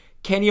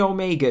Kenny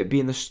Omega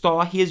being the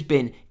star he has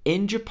been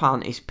in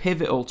Japan is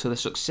pivotal to the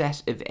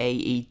success of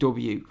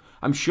AEW.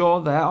 I'm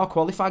sure there are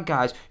qualified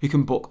guys who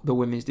can book the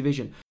women's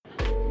division.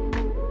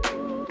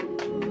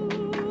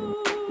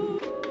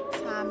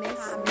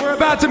 We're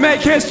about to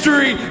make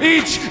history,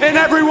 each and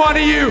every one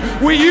of you.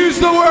 We use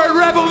the word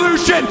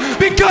revolution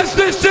because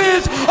this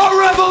is a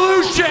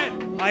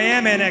revolution. I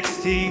am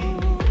NXT,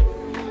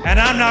 and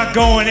I'm not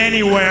going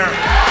anywhere.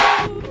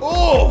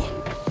 Oh,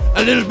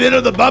 a little bit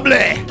of the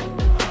bubbly.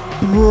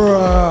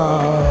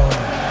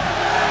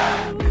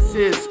 This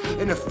is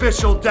an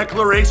official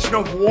declaration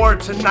of war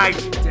tonight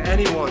to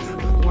anyone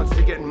who wants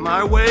to get in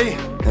my way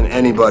and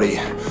anybody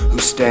who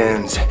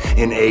stands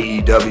in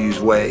AEW's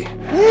way.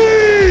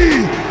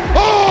 We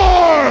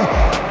are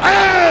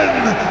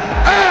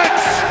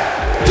NXT!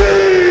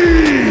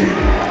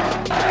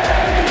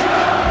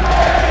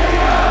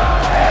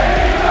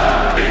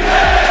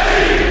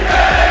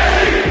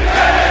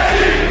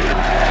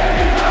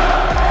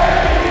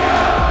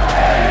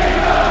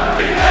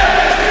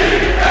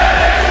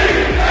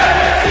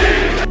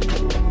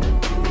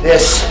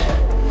 This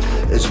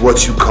is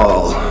what you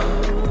call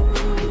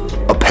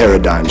a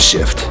paradigm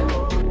shift.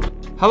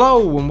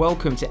 Hello and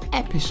welcome to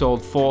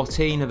episode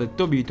 14 of the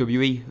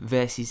WWE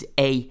vs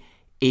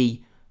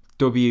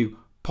AEW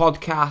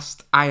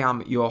podcast. I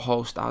am your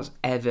host as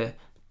ever,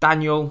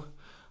 Daniel.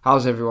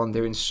 How's everyone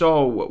doing?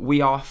 So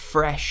we are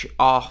fresh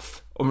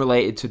off,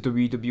 unrelated to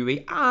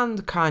WWE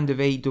and kind of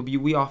AEW,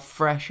 we are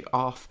fresh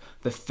off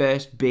the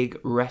first big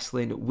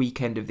wrestling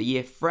weekend of the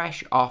year,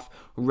 fresh off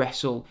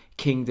Wrestle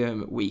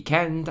Kingdom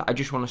weekend. I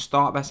just want to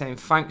start by saying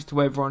thanks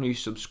to everyone who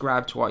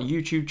subscribed to our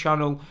YouTube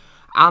channel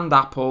and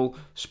Apple,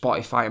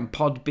 Spotify and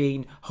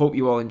Podbean. Hope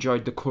you all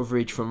enjoyed the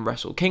coverage from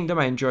Wrestle Kingdom.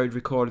 I enjoyed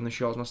recording the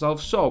shows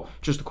myself. So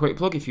just a quick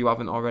plug, if you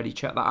haven't already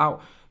checked that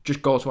out,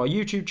 just go to our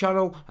YouTube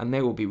channel and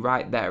they will be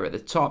right there at the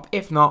top.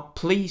 If not,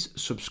 please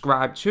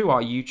subscribe to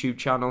our YouTube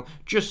channel.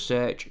 Just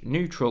search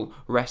Neutral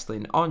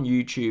Wrestling on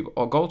YouTube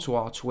or go to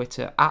our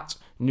Twitter at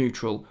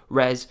Neutral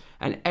Res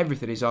and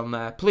everything is on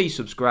there. Please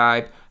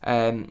subscribe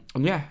and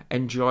yeah,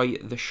 enjoy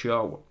the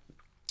show.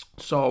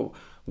 So,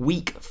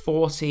 week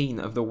 14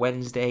 of the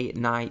Wednesday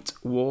Night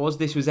Wars.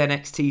 This was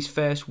NXT's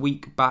first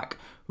week back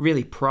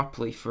really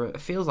properly for,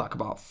 it feels like,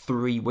 about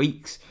 3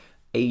 weeks.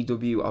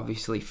 AEW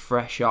obviously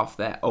fresh off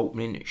their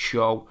opening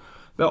show.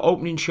 The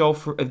opening show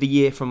of the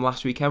year from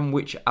last weekend,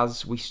 which,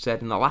 as we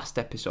said in the last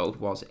episode,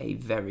 was a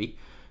very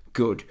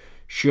good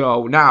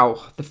show. Now,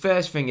 the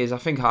first thing is, I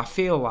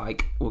feel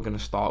like we're going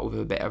to start with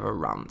a bit of a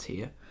rant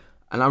here.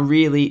 And I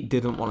really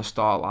didn't want to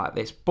start like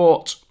this,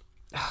 but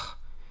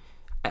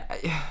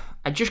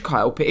I just can't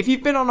help it. If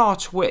you've been on our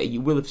Twitter,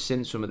 you will have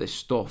seen some of this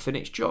stuff, and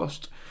it's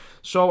just...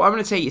 So I'm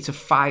going to take you to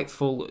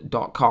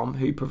Fightful.com,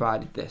 who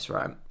provided this,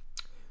 right?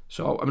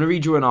 So I'm going to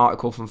read you an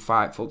article from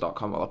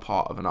Fightful.com, well, a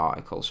part of an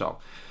article. So,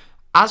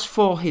 as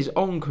for his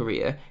own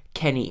career,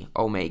 Kenny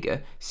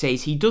Omega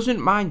says he doesn't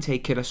mind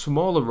taking a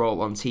smaller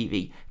role on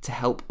TV to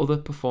help other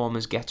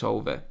performers get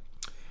over.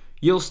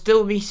 You'll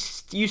still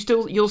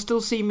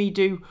see me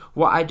do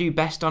what I do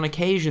best on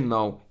occasion,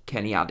 though,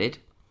 Kenny added.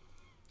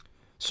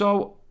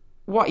 So,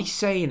 what he's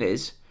saying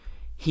is,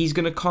 he's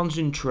going to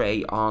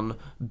concentrate on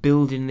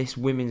building this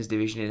women's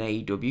division in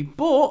AEW,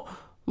 but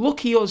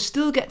lucky you'll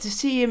still get to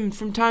see him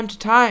from time to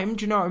time,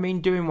 do you know what I mean,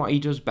 doing what he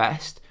does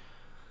best.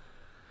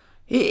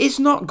 It is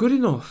not good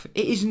enough.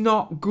 It is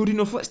not good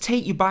enough. Let's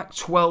take you back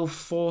 12,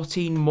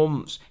 14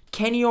 months.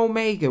 Kenny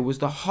Omega was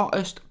the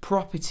hottest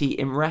property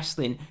in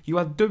wrestling. You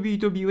had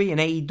WWE and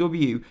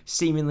AEW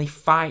seemingly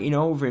fighting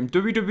over him.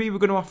 WWE were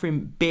going to offer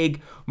him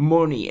big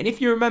money. And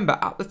if you remember,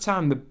 at the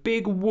time, the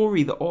big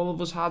worry that all of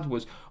us had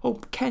was,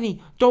 oh,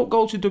 Kenny, don't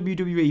go to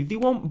WWE. They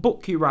won't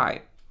book you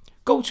right.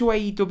 Go to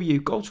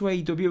AEW. Go to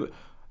AEW.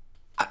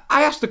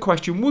 I asked the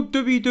question, would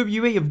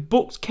WWE have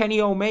booked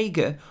Kenny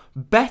Omega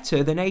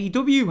better than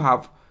AEW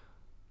have?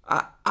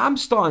 I'm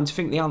starting to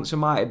think the answer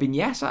might have been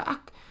yes. Part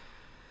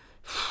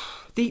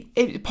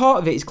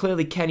of it is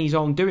clearly Kenny's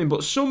own doing,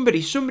 but somebody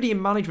in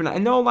management, I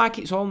know, like,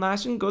 it's all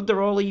nice and good,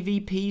 they're all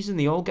EVPs and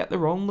they all get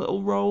their own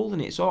little role,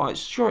 and it's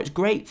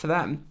great for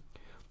them,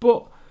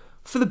 but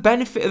for the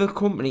benefit of the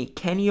company,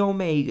 Kenny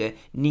Omega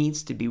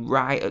needs to be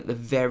right at the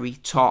very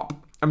top.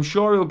 I'm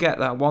sure he'll get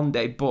there one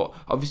day, but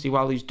obviously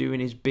while he's doing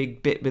his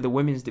big bit with the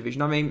women's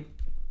division, I mean,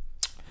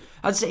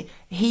 I'd say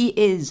he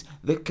is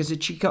the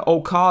Kazuchika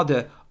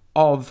Okada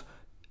of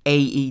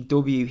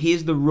AEW. He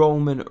is the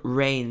Roman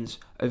Reigns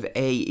of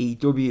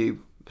AEW.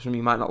 Some of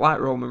you might not like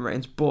Roman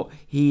Reigns, but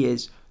he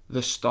is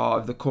the star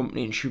of the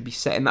company and should be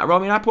setting that role.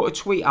 I mean, I put a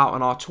tweet out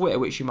on our Twitter,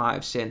 which you might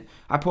have seen.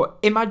 I put,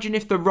 imagine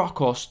if The Rock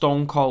or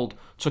Stone Cold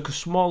took a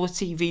smaller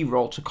TV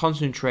role to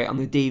concentrate on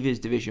the Divas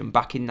division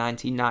back in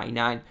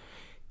 1999.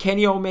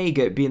 Kenny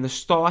Omega being the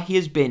star he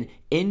has been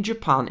in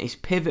Japan is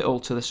pivotal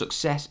to the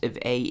success of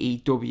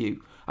AEW.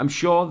 I'm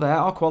sure there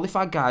are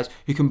qualified guys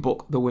who can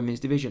book the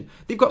women's division.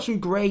 They've got some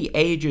great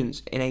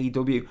agents in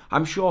AEW.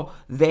 I'm sure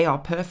they are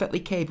perfectly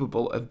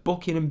capable of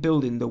booking and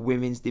building the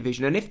women's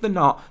division. And if they're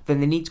not,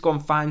 then they need to go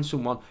and find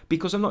someone.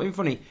 Because I'm not being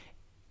funny,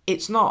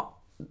 it's not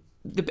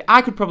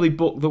I could probably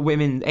book the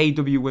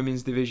AEW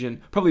women's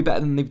division probably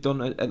better than they've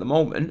done at the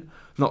moment,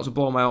 not to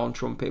blow my own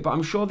trumpet, but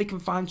I'm sure they can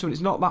find someone.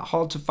 It's not that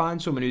hard to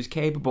find someone who's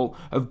capable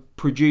of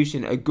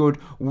producing a good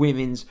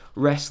women's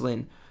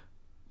wrestling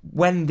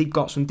when they've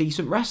got some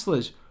decent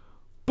wrestlers.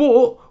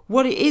 But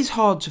what it is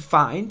hard to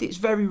find, it's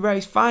very rare,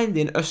 is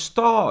finding a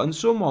star and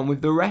someone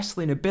with the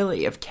wrestling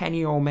ability of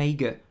Kenny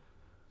Omega.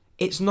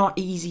 It's not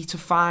easy to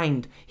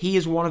find. He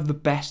is one of the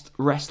best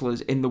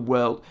wrestlers in the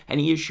world, and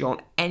he has shown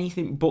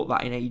anything but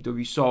that in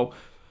AEW. So,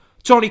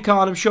 Tony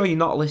Khan, I'm sure you're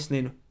not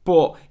listening,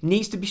 but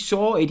needs to be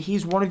sorted.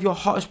 He's one of your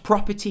hottest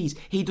properties.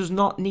 He does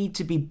not need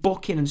to be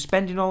booking and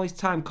spending all his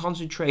time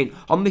concentrating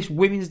on this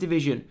women's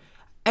division.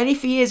 And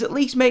if he is, at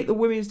least make the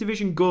women's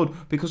division good,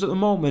 because at the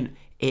moment,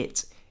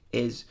 it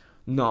is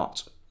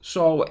not.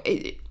 So,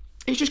 it's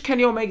just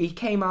Kenny Omega. He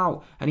came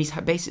out and he's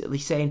basically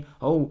saying,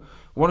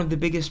 one of the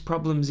biggest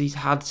problems he's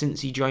had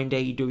since he joined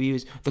AEW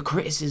is the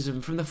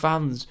criticism from the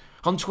fans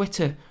on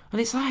Twitter.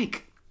 And it's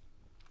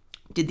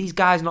did these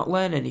guys not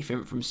learn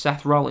anything from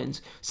Seth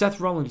Rollins? Seth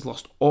Rollins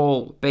lost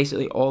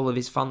basically all of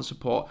his fan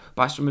support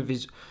by some of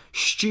his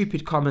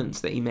stupid comments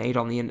that he made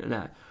on the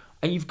internet.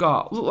 And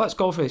let's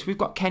go for this. We've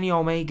got Kenny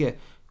Omega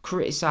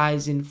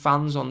criticising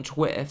fans on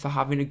Twitter for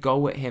having a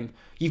go at him.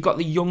 You've got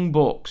the Young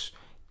Bucks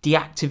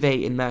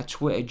deactivating their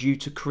Twitter due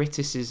to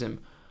criticism.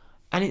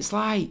 And it's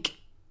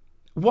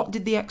what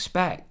did they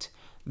expect?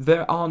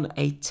 They're on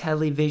a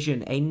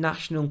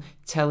national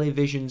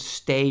television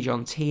stage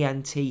on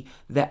TNT.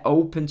 They're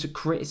open to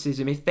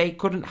criticism. If they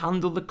couldn't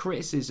handle the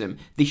criticism,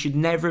 they should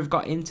never have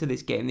got into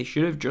this game. They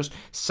should have just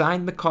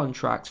signed the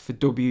contract for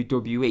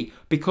WWE.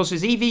 Because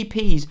as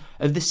EVPs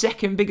of the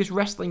second biggest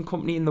wrestling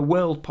company in the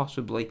world,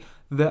 possibly,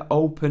 they're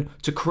open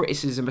to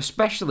criticism,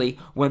 especially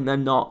when they're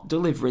not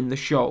delivering the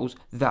shows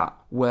that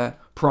were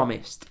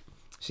promised.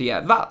 So yeah,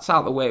 that's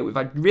out of the way.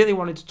 I really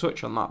wanted to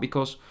touch on that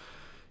because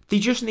they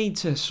just need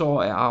to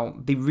sort it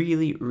out. They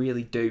really,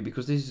 really do,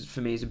 because this,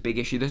 for me, is a big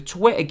issue. The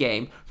Twitter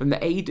game from the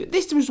AEW,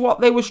 this was what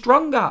they were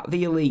strong at,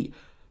 the Elite.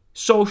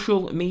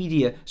 Social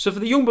media. So for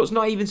the Young Bucks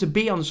not even to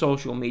be on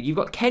social media, you've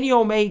got Kenny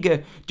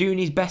Omega doing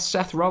his best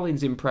Seth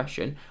Rollins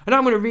impression. And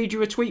I'm going to read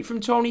you a tweet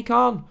from Tony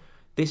Khan.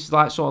 This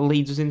sort of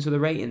leads us into the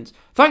ratings.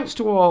 Thanks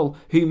to all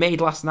who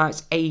made last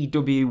night's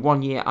AEW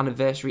 1 year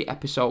anniversary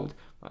episode,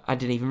 I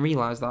didn't even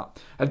realise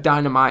that, of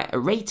Dynamite a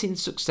rating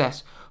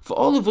success. For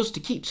all of us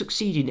to keep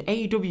succeeding,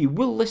 AEW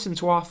will listen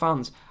to our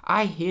fans.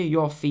 I hear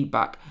your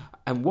feedback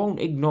and won't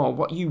ignore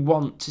what you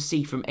want to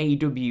see from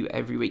AEW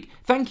every week.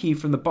 Thank you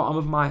from the bottom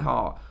of my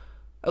heart.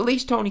 At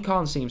least Tony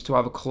Khan seems to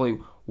have a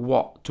clue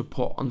what to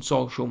put on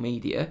social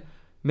media.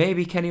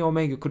 Maybe Kenny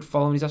Omega could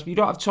follow in his ass. But you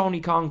don't have Tony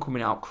Khan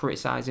coming out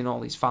criticising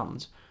all his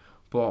fans.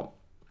 But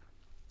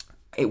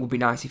it would be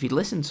nice if he'd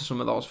listen to some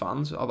of those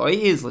fans, although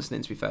he is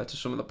listening, to be fair, to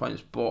some of the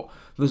points. But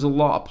there's a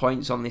lot of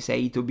points on this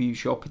AEW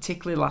show,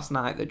 particularly last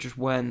night, that just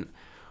weren't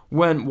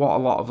what a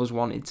lot of us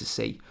wanted to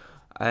see.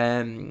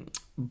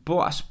 But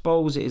I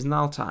suppose it is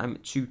now time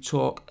to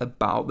talk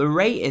about the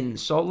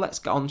ratings. So let's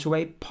get on to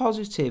a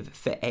positive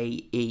for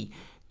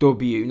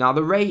AEW. Now,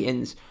 the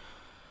ratings,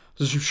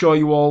 as I'm sure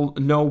you all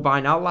know by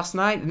now, last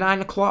night,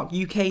 9 o'clock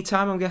UK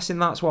time, I'm guessing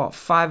that's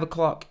 5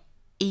 o'clock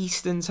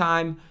Eastern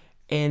time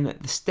in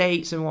the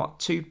States, and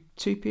 2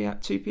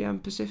 p.m.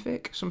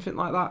 Pacific, something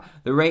like that.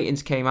 The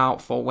ratings came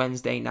out for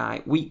Wednesday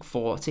night, week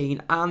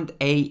 14, and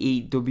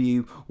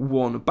AEW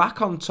won.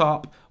 Back on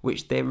top,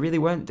 which they really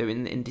weren't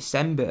doing in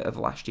December of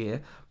last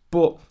year,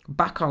 but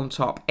back on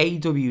top,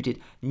 AEW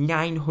did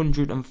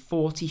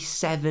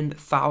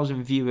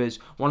 947,000 viewers,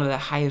 one of their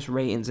highest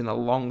ratings in a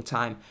long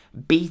time,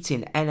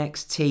 beating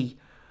NXT,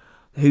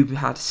 who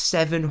had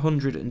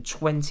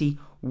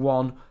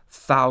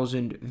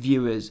 721,000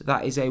 viewers.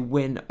 That is a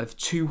win of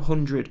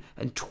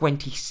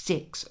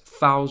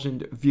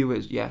 226,000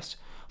 viewers. Yes,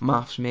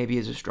 maths maybe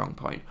is a strong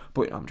point,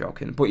 but I'm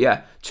joking. But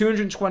yeah,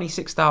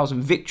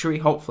 226,000 victory.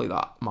 Hopefully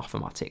that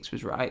mathematics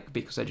was right,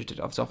 because I just did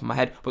it off the top of my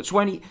head. But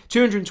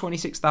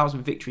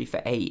 226,000 victory for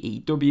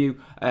AEW.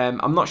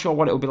 I'm not sure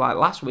what it'll be like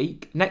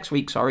next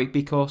week,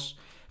 because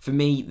for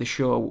me the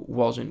show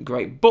wasn't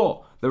great,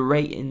 but the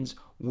ratings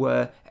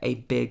were a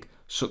big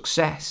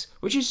success,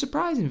 which is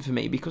surprising for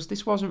me, because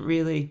this wasn't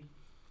really,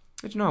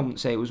 I wouldn't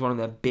say it was one of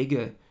their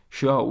bigger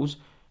shows.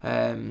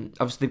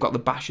 Obviously they've got the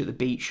Bash at the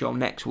Beach show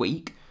next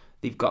week,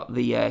 they've got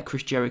the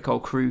Chris Jericho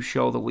Cruise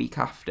show the week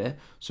after,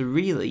 so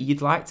really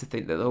you'd like to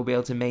think that they'll be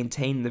able to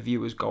maintain the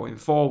viewers going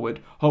forward.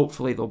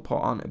 Hopefully they'll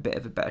put on a bit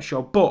of a better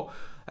show. But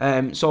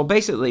so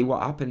basically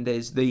what happened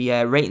is the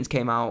ratings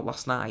came out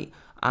last night,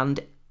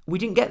 and we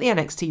didn't get the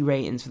NXT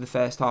ratings for the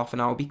first half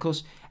an hour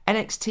because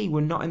NXT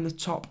were not in the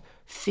top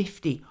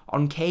 50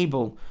 on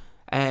cable.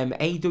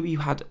 AEW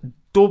had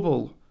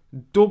double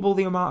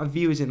the amount of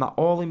viewers in that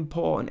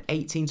all-important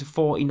 18 to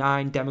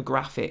 49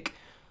 demographic.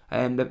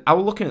 I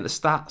was looking at the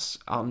stats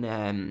on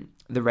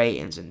the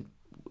ratings, and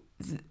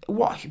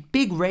what a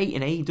big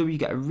rating. AEW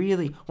get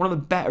one of the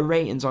better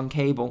ratings on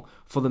cable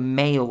for the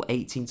male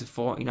 18 to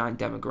 49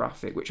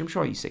 demographic, which I'm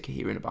sure you're sick of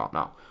hearing about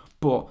now,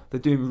 but they're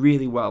doing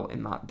really well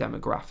in that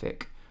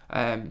demographic.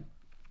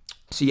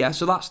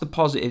 So that's the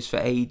positives for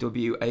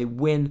AEW. A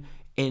win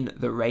in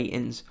the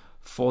ratings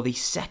for the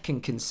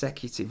second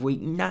consecutive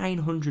week,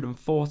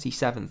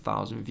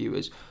 947,000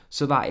 viewers.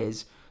 So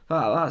that's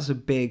a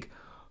big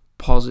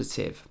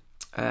positive.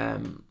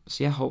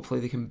 Hopefully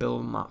they can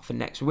build on that for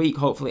next week.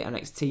 Hopefully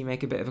NXT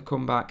make a bit of a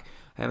comeback.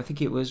 I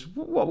think it was,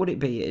 what would it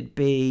be? It'd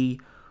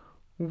be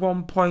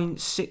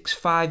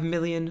 1.65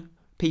 million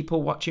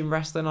people watching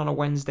wrestling on a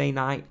Wednesday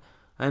night.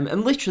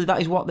 And literally that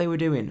is what they were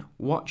doing,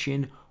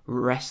 watching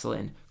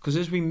wrestling. Because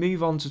as we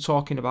move on to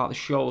talking about the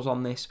shows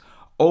on this,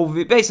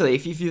 basically,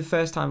 if you're the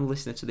first time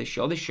listener to this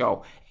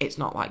show, it's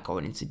not like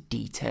going into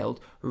detailed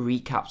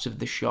recaps of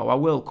the show. I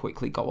will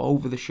quickly go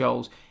over the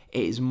shows.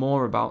 It is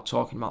more about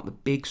talking about the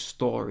big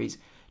stories,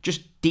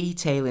 just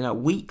detailing a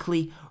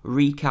weekly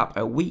recap,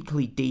 a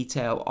weekly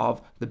detail of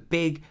the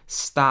big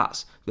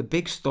stats, the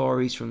big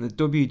stories from the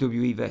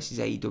WWE versus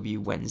AEW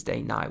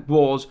Wednesday Night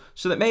Wars,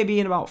 so that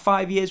maybe in about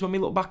 5 years when we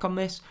look back on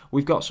this,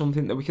 we've got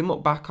something that we can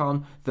look back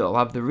on that'll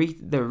have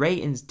the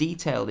ratings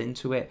detailed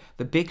into it,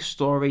 the big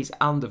stories,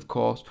 and of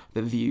course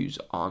the views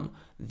on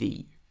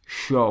the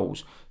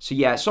shows.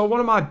 So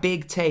one of my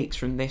big takes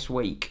from this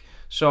week,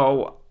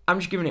 so I'm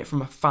just giving it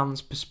from a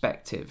fan's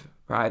perspective,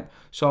 right?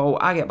 So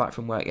I get back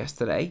from work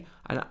yesterday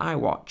and I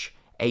watch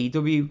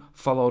AEW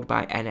followed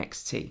by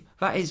NXT.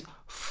 That is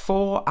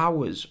 4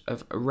 hours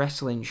of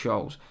wrestling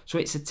shows. So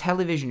it's a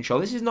television show.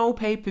 This is no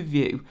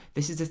pay-per-view.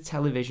 This is a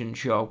television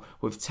show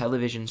with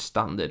television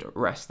standard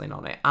wrestling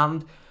on it.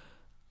 And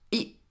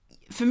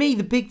for me,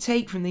 the big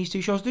take from these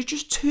two shows, there's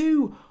just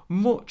too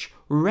much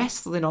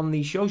wrestling on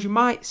these shows. You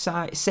might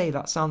say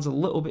that sounds a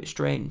little bit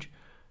strange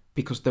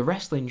because they're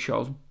wrestling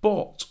shows,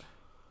 but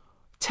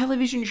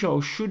television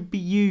shows should be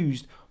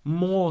used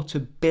more to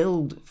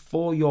build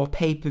for your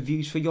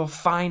pay-per-views, for your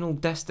final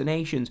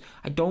destinations.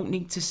 I don't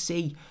need to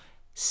see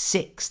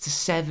 6 to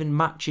 7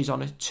 matches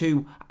on a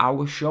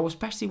 2-hour show,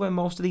 especially when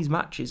most of these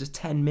matches are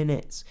 10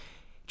 minutes.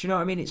 Do you know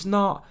what I mean? It's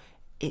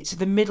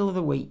the middle of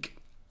the week.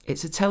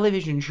 It's a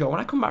television show. When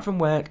I come back from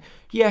work,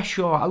 yeah,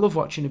 sure, I love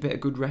watching a bit of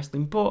good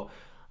wrestling, but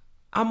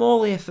I'm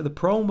all here for the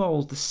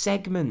promos, the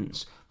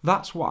segments.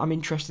 That's what I'm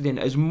interested in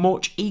as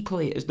much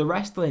equally as the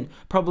wrestling,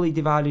 probably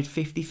divided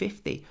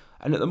 50-50.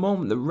 And at the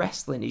moment, the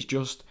wrestling is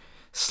just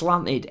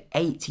slanted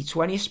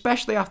 80-20,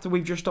 especially after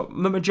we've just, the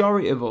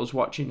majority of us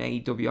watching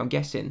AEW, I'm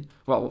guessing,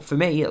 well, for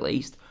me at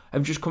least,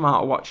 have just come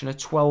out of watching a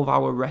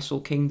 12-hour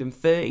Wrestle Kingdom,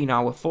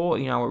 13-hour,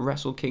 14-hour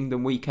Wrestle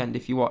Kingdom weekend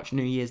if you watch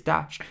New Year's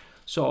Dash.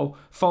 So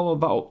followed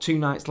that up 2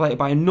 nights later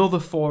by another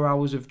 4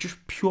 hours of just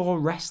pure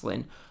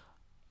wrestling.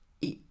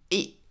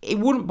 It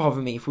wouldn't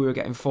bother me if we were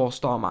getting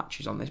 4-star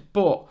matches on this,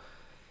 but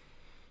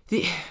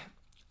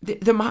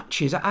the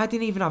matches, I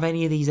didn't even have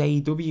any of these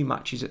AEW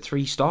matches at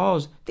 3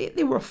 stars.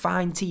 They were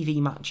fine TV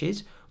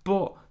matches,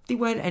 but they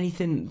weren't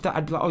anything that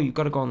I'd be like, oh, you've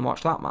got to go and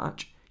watch that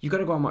match. You've got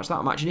to go and watch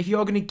that match. And if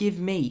you're going to give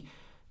me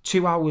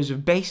 2 hours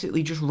of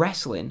basically just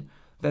wrestling,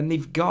 then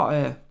they've got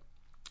to, do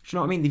you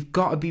know what I mean? They've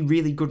got to be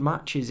really good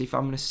matches if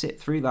I'm going to sit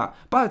through that.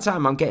 By the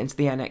time I'm getting to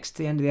the end of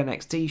the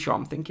NXT show,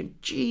 I'm thinking,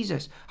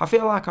 Jesus, I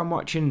feel like I'm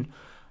watching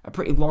a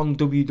pretty long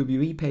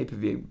WWE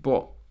pay-per-view,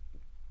 but,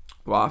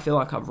 well, I feel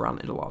like I've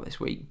ranted a lot this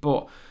week,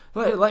 but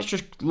let's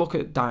just look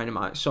at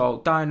Dynamite.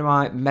 So,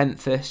 Dynamite,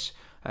 Memphis,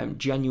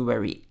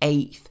 January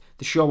 8th,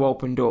 the show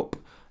opened up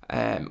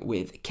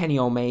with Kenny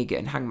Omega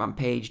and Hangman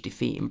Page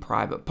defeating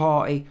Private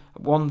Party.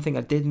 One thing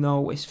I did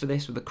notice for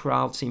this, with the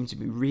crowd seemed to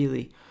be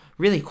really,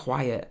 really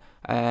quiet,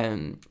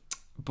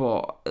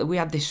 but we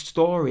had this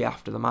story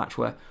after the match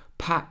where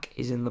Pac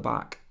is in the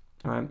back,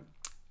 right?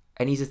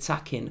 And he's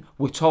attacking,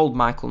 we're told,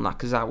 Michael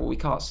Nakazawa. We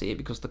can't see it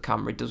because the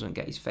camera doesn't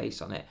get his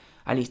face on it.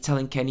 And he's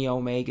telling Kenny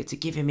Omega to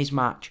give him his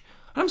match.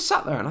 And I'm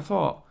sat there and I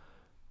thought,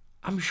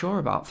 I'm sure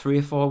about 3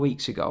 or 4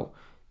 weeks ago,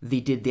 they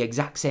did the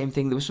exact same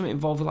thing. There was something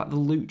involved with like the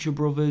Lucha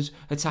Brothers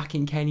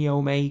attacking Kenny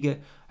Omega.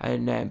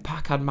 And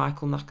Pac had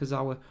Michael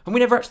Nakazawa. And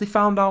we never actually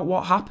found out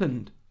what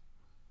happened.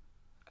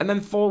 And then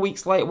 4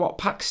 weeks later,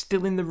 Pac's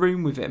still in the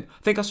room with him.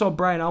 I think I saw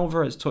Brian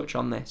Alvarez touch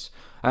on this.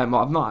 Well,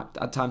 I've not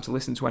had time to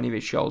listen to any of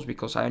his shows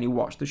because I only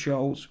watched the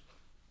shows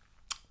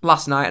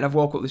last night and I've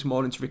woke up this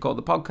morning to record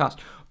the podcast.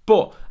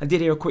 But I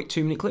did hear a quick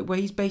 2-minute clip where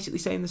he's basically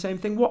saying the same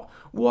thing.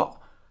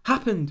 What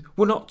happened?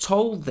 We're not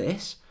told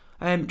this.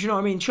 Do you know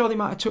what I mean? Sure, they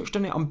might have touched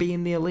on it on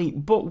Being the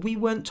Elite, but we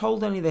weren't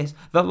told any of this.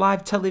 The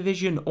live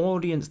television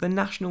audience, the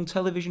national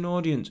television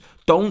audience,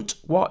 don't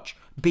watch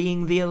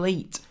Being the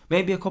Elite.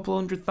 Maybe a couple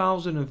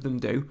 100,000 of them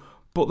do,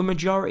 but the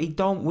majority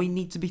don't. We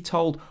need to be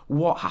told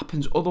what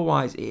happens.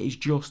 Otherwise, it is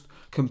just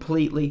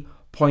completely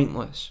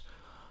pointless.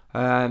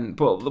 But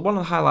one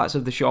of the highlights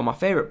of the show, my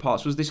favourite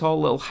parts, was this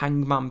whole little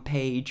Hangman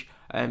Page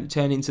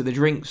turn into the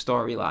drink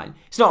storyline.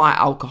 It's not like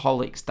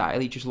alcoholic style.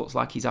 He just looks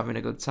like he's having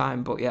a good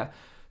time. But yeah,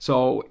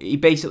 so he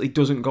basically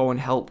doesn't go and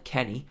help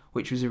Kenny,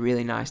 which was a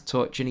really nice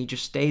touch, and he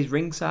just stays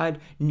ringside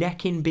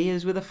necking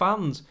beers with the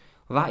fans.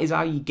 That is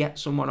how you get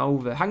someone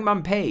over.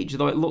 Hangman Page,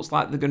 though it looks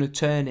like they're going to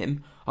turn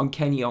him on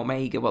Kenny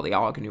Omega, well, they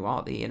are going to,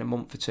 aren't they, in a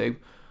month or two.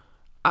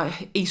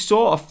 he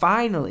sort of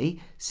finally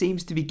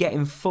seems to be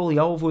getting fully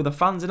over with the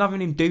fans and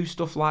having him do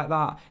stuff like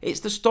that. It's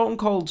the Stone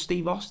Cold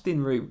Steve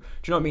Austin route.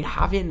 Do you know what I mean?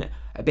 Having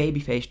a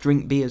babyface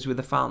drink beers with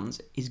the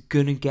fans is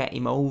going to get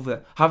him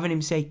over. Having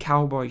him say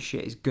cowboy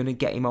shit is going to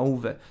get him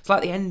over. It's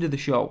like the end of the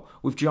show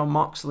with Jon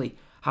Moxley.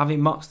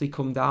 Having Moxley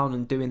come down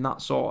and doing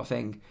that sort of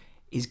thing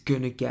is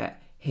going to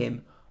get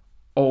him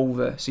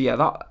over. So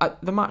yeah,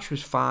 the match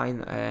was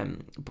fine,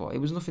 but it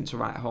was nothing to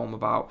write home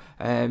about.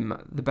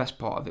 The best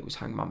part of it was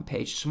Hangman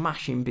Page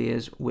smashing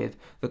beers with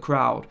the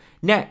crowd.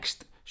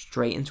 Next,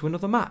 straight into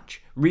another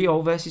match.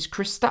 Riho versus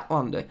Chris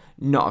Statlander.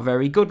 Not a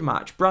very good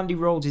match. Brandy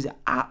Rhodes is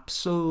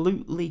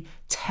absolutely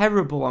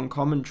terrible on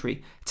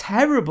commentary.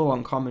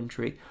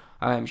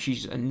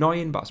 She's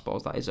annoying, but I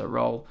suppose that is her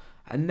role.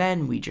 And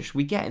then we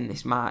get in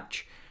this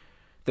match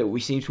that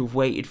we seem to have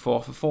waited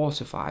for 4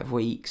 to 5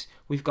 weeks.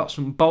 We've got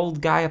some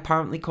bald guy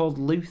apparently called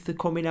Luther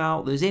coming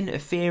out. There's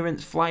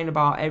interference flying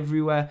about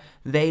everywhere.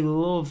 They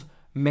love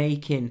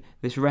making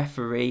this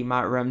referee,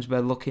 Mike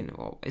Remsburg, looking...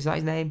 Oh, is that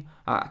his name?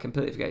 I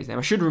completely forget his name.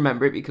 I should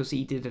remember it because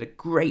he did a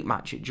great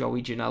match at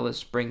Joey Janela's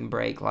Spring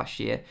Break last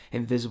year.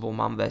 Invisible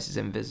Man versus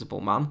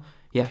Invisible Man.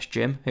 Yes,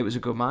 Jim, it was a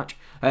good match.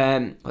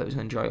 It was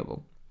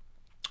enjoyable.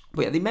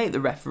 But yeah, they make the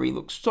referee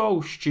look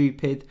so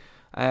stupid.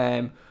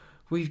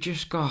 We've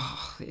just got...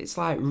 It's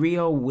like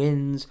Riho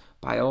wins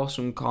by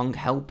Awesome Kong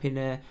helping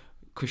her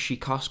because she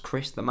cost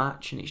Chris the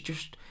match, and it's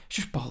just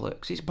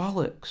bollocks. It's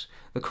bollocks.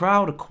 The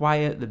crowd are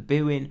quiet, they're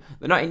booing,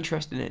 they're not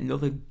interested in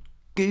another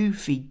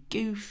goofy,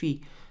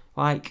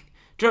 like...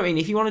 Do you know what I mean?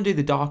 If you want to do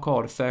the Dark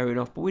Order, fair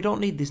enough, but we don't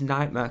need this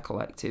Nightmare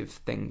Collective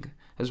thing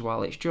as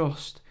well. It's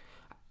just...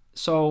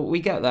 So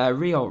we get there,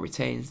 Riho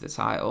retains the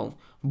title.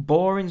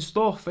 Boring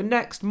stuff. And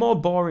next, more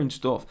boring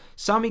stuff.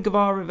 Sammy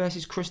Guevara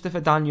versus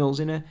Christopher Daniels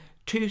in a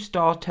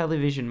 2-star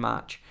television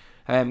match.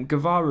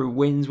 Guevara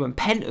wins when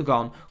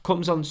Pentagon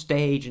comes on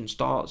stage and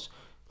starts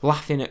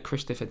laughing at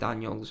Christopher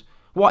Daniels.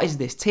 What is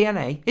this,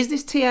 TNA? Is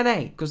this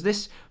TNA? Because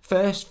this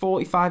first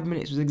 45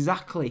 minutes was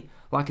exactly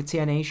like a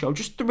TNA show.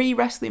 Just 3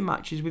 wrestling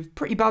matches with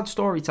pretty bad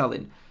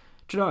storytelling.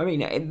 Do you know what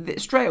I mean?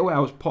 Straight away I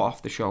was put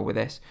off the show with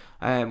this.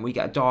 We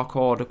get a Dark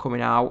Order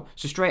coming out.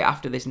 So straight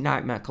after this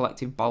Nightmare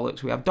Collective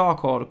bollocks, we have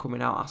Dark Order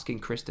coming out asking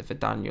Christopher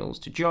Daniels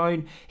to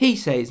join. He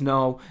says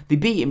no. They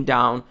beat him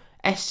down.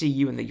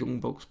 SCU and the Young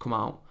Bucks come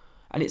out.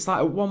 And it's like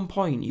at one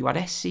point you had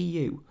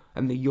SCU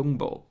and the Young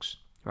Bucks,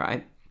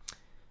 right?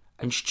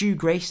 And Stu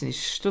Grayson is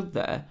stood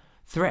there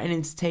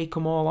threatening to take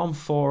them all on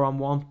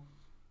 4-on-1.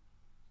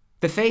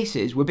 The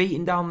faces were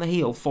beating down the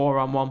heel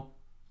 4-on-1.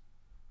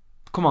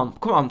 Come on,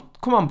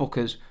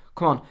 bookers.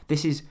 Come on,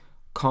 this is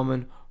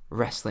common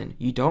wrestling.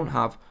 You don't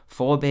have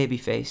 4 baby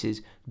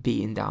faces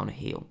beating down a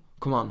heel.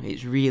 Come on,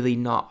 it's really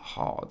not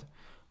hard.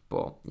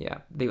 But yeah,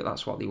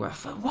 that's what they were.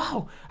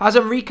 Wow, as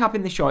I'm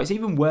recapping the show, it's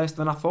even worse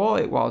than I thought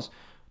it was.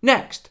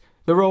 Next,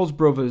 the Rhodes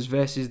Brothers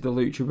versus the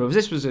Lucha Brothers.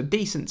 This was a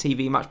decent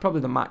TV match,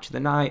 probably the match of the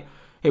night.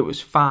 It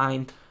was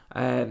fine.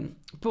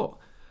 But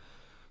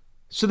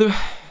so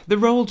the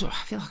Rhodes, I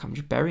feel like I'm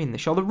just burying the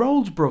show. The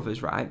Rhodes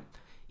Brothers, right?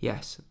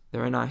 Yes,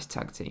 they're a nice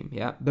tag team,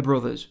 yeah, the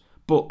brothers.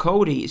 But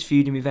Cody is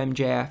feuding with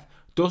MJF.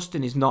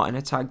 Dustin is not in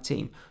a tag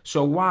team.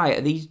 So why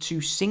are these 2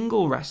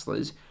 single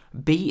wrestlers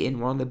beating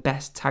one of the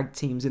best tag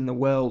teams in the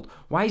world?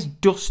 Why is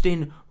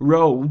Dustin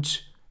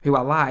Rhodes, who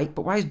I like,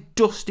 but why is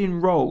Dustin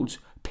Rhodes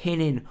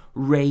pinning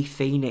Rey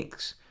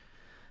Fenix?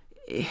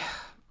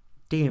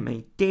 Dear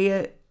me.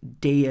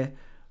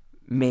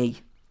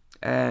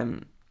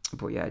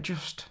 But yeah,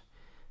 just...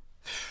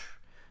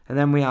 And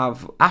then we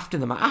have, after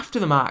the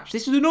match,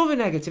 this is another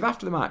negative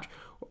after the match,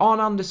 Arn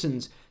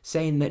Anderson's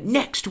saying that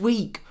next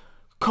week,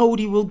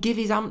 Cody will give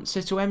his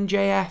answer to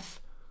MJF.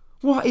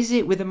 What is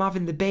it with them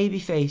having the baby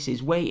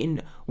faces waiting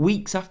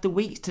weeks after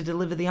weeks to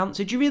deliver the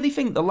answer? Do you really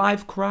think the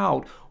live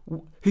crowd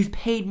who've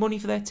paid money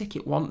for their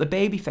ticket want the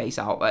babyface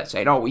out there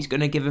saying, oh, he's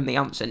going to give them the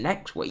answer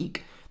next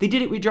week? They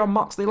did it with Jon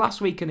Moxley last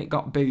week and it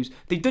got boos.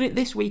 They've done it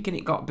this week and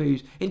it got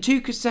boos. In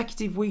 2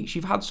 consecutive weeks,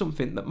 you've had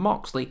something that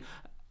Moxley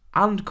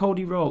and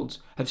Cody Rhodes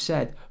have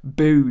said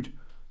booed.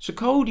 So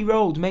Cody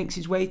Rhodes makes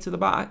his way to the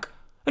back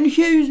and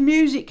Hugh's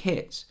music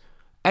hits.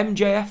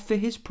 MJF for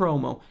his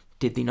promo.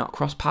 Did they not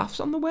cross paths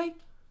on the way?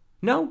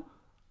 No?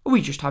 Are we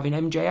just having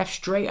MJF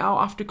straight out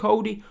after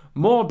Cody?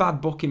 More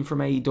bad booking from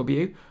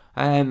AEW.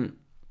 I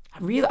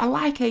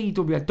like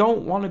AEW. I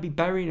don't want to be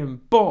burying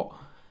them, but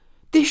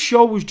this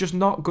show was just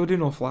not good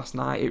enough last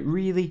night. It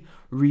really,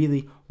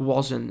 really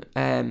wasn't.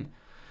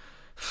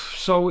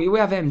 So we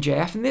have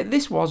MJF, and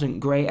this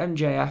wasn't great.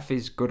 MJF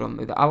is good on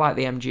the... I like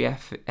the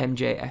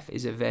MJF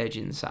is a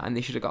virgin sign.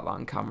 They should have got that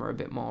on camera a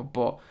bit more.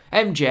 But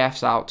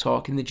MJF's out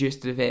talking the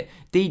gist of it.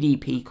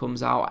 DDP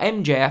comes out.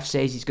 MJF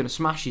says he's going to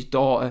smash his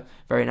daughter.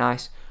 Very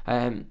nice.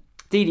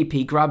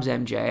 DDP grabs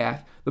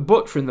MJF. The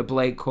Butcher and the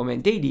Blade come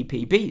in.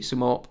 DDP beats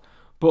him up.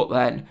 But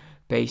then,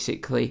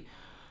 basically,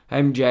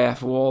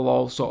 MJF will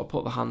all sort of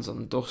put the hands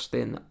on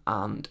Dustin.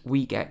 And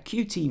we get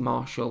QT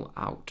Marshall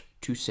out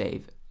to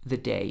save the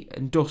day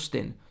and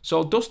Dustin.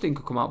 So Dustin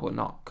could come out but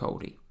not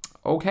Cody.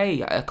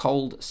 Okay, a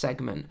cold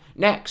segment.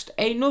 Next,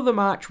 another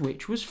match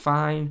which was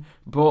fine,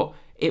 but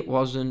it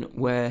wasn't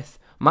worth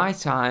my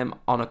time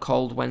on a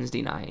cold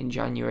Wednesday night in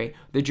January.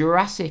 The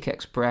Jurassic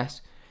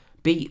Express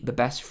beat the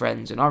Best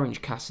Friends and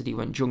Orange Cassidy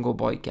when Jungle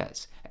Boy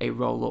gets a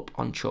roll-up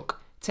on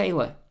Chuck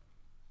Taylor.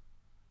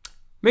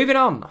 Moving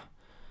on.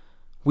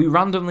 We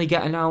randomly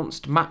get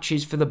announced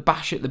matches for the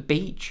Bash at the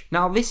Beach.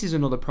 Now, this is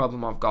another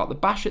problem I've got. The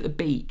Bash at the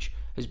Beach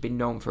has been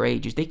known for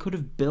ages. They could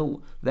have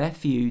built their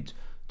feuds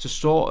to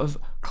sort of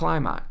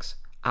climax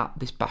at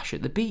this Bash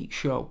at the Beach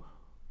show.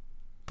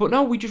 But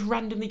no, we just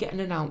randomly get an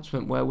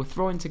announcement where we're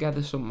throwing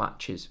together some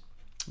matches.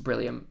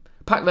 Brilliant.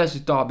 Pac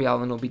versus Darby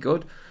Allin will be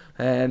good.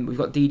 We've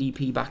got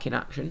DDP back in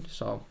action,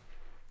 so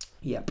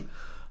yep.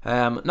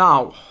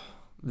 Now,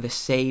 the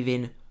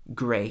saving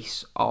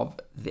grace of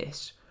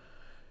this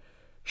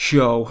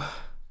show,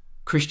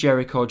 Chris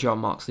Jericho, Jon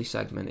Moxley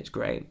segment. It's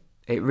great.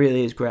 It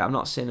really is great. I've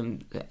not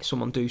seen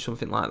someone do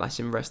something like this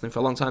in wrestling for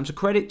a long time, so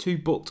credit to,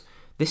 but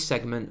this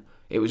segment,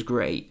 it was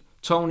great.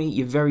 Tony,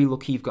 you're very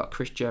lucky you've got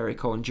Chris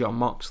Jericho and Jon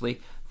Moxley.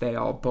 They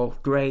are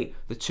both great.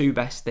 The two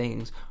best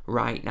things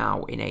right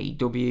now in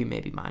AEW,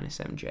 maybe minus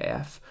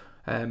MJF.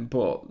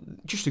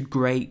 But just a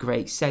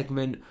great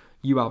segment.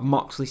 You have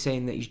Moxley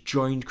saying that he's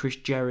joined Chris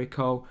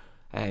Jericho.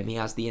 He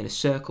has the Inner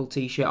Circle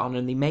t-shirt on,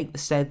 and they make the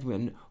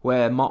segment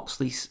where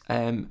Moxley's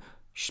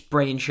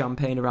spraying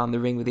champagne around the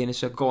ring with the Inner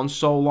Circle go on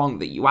so long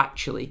that you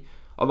actually,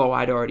 although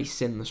I'd already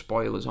seen the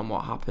spoilers on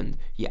what happened,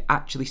 you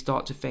actually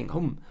start to think,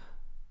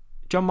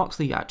 Jon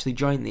Moxley actually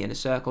joined the Inner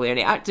Circle here, and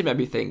it actually made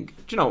me think,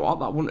 do you know what,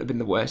 that wouldn't have been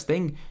the worst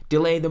thing.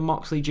 Delay the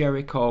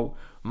Moxley-Jericho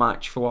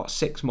match for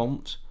 6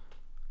 months?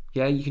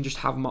 Yeah, you can just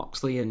have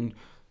Moxley and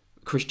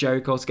Chris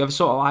Jericho together,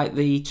 sort of like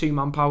the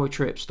two-man power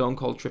trip, Stone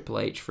Cold Triple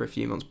H for a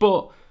few months.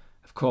 But,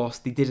 of course,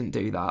 they didn't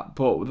do that.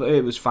 But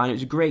it was fine. It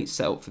was a great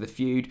setup for the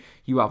feud.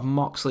 You have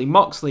Moxley.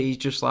 Moxley is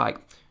just like,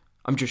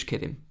 I'm just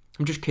kidding.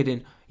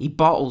 He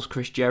bottles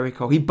Chris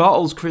Jericho. He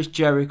bottles Chris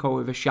Jericho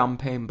with a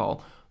champagne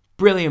bottle.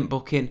 Brilliant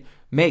booking.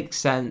 Makes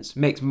sense.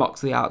 Makes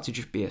Moxley out to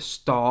just be a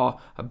star.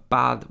 A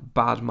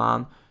bad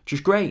man.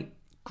 Just great.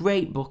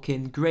 Great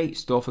booking. Great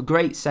stuff. A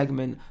great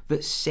segment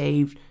that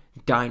saved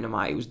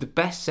Dynamite. It was the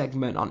best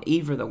segment on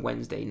either of the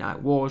Wednesday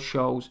Night Wars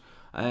shows.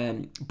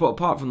 But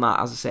apart from that,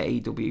 as I say,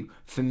 AEW,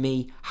 for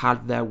me,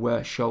 had their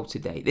worst show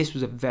today. This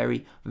was a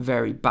very,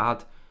 very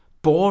bad,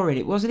 boring.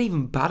 It wasn't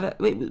even bad.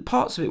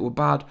 Parts of it were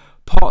bad.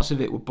 Parts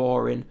of it were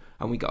boring.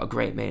 And we got a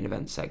great main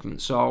event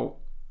segment. So,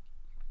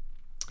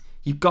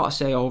 you've got to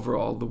say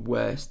overall the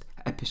worst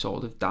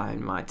episode of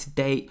Dynamite to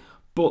date.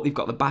 But they've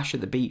got the Bash at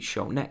the Beach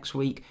show next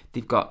week.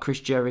 They've got Chris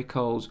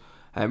Jericho's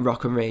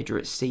Rock and Rager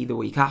at Sea the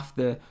week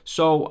after.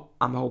 So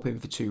I'm hoping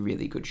for two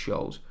really good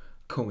shows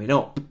coming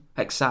up.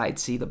 Excited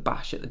to see the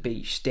Bash at the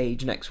Beach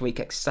stage next week.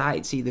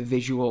 Excited to see the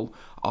visual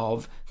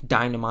of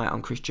Dynamite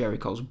on Chris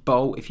Jericho's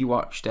boat. If you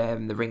watched the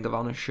Ring of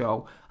Honor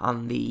show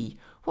and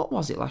what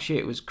was it last year?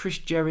 It was Chris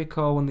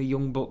Jericho and the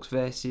Young Bucks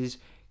versus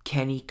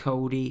Kenny,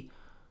 Cody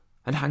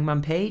and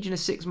Hangman Page in a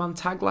 6-man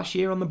tag last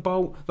year on the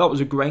boat. That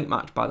was a great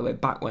match, by the way,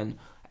 back when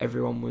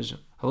everyone was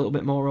a little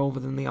bit more over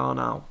than they are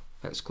now,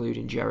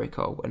 excluding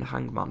Jericho and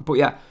Hangman. But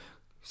yeah,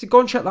 so go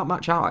and check that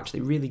match out,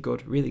 actually. Really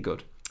good.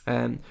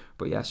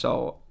 But yeah,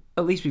 so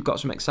at least we've got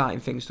some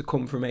exciting things to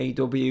come from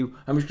AEW.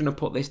 I'm just going to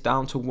put this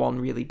down to one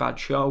really bad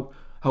show.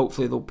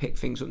 Hopefully they'll pick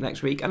things up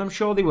next week, and I'm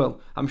sure they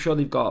will. I'm sure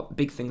they've got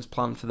big things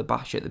planned for the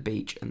Bash at the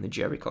Beach and the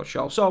Jericho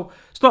show. So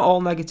it's not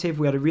all negative.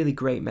 We had a really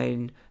great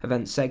main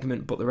event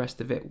segment, but the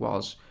rest of it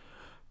was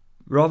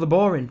rather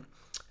boring.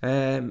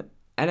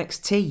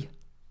 NXT.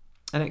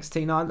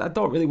 Now, I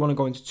don't really want to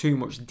go into too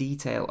much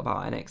detail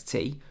about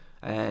NXT.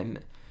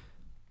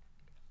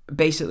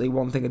 Basically,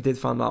 one thing I did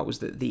find out was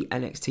that the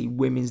NXT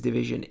women's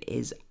division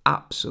is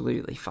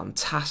absolutely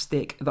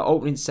fantastic. The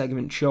opening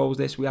segment shows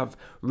this. We have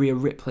Rhea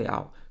Ripley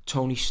out,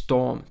 Toni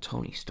Storm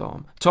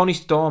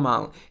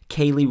out,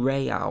 Kaylee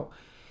Ray out,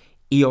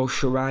 Io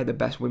Shirai, the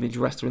best women's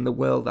wrestler in the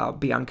world, out,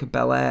 Bianca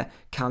Belair,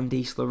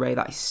 Candice LeRae.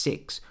 That is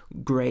 6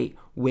 great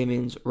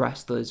women's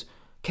wrestlers.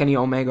 Kenny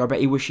Omega, I bet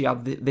he wish he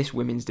had this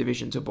women's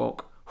division to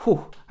book.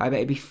 I bet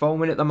he'd be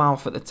foaming at the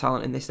mouth at the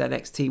talent in this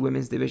NXT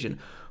women's division.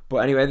 But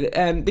anyway,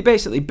 they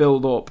basically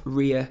build up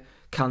Rhea,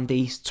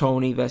 Candice,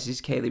 Toni versus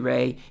Kaylee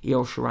Ray,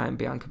 Io Shirai and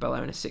Bianca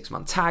Belair in a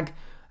 6-man tag.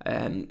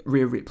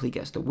 Rhea Ripley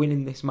gets the win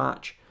in this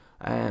match.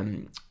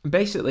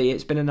 Basically,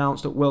 it's been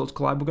announced at Worlds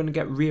Collide we're going to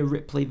get Rhea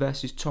Ripley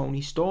versus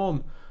Toni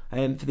Storm for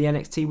the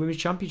NXT Women's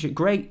Championship.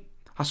 Great.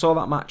 I saw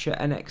that match at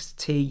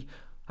NXT.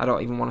 I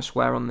don't even want to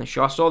swear on this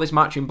show. I saw this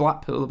match in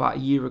Blackpool about a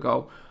year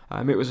ago.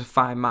 It was a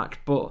fine match,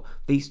 but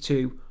these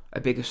two are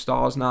bigger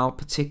stars now,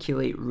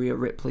 particularly Rhea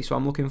Ripley. So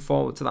I'm looking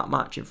forward to that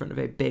match in front of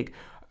a big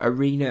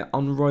arena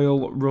on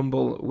Royal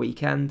Rumble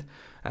weekend.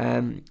 So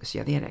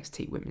yeah, the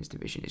NXT Women's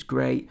Division is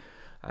great.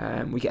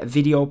 We get a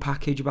video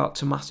package about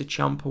Tommaso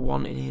Ciampa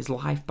wanting his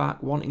life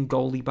back, wanting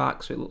Goldie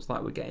back. So it looks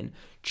like we're getting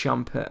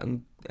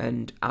Ciampa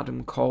and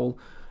Adam Cole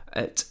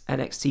at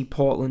NXT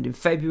Portland in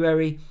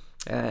February.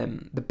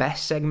 The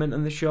best segment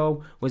on the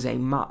show was a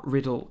Matt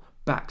Riddle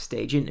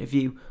backstage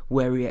interview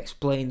where he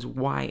explains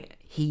why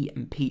he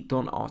and Pete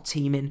Dunne are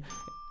teaming.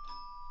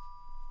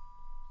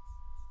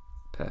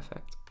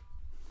 Perfect.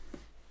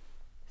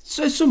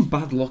 So some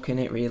bad luck in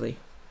it, really.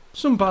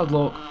 Some bad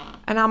luck.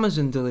 An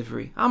Amazon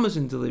delivery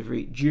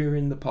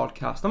during the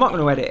podcast. I'm not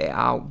going to edit it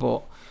out,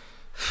 but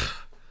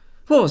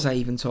what was I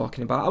even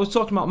talking about? I was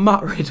talking about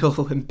Matt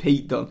Riddle and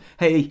Pete Dunne.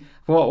 Hey,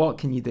 what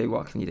can you do?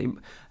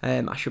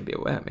 I should be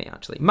aware of me,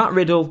 actually. Matt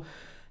Riddle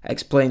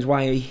explains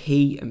why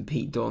he and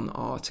Pete Dunne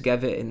are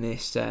together in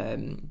this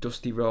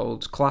Dusty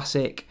Rhodes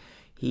Classic.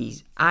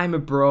 I'm a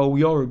bro,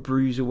 you're a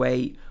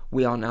bruiserweight,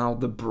 we are now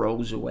the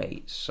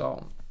broserweight.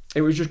 So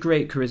it was just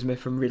great charisma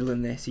from Riddle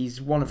in this. He's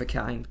one of a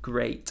kind,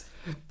 great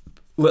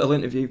little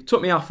interview.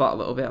 Took me off that a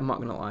little bit, I'm not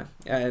going to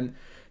lie.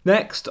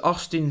 Next,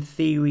 Austin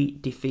Theory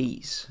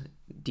defeats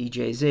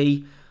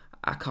DJZ.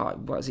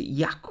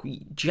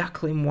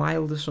 Jacqueline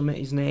Wild or something,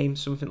 his name,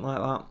 something like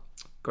that.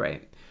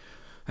 Great.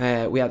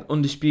 We had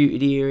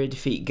Undisputed Era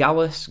defeat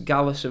Gallus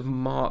of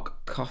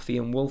Mark, Coffey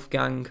and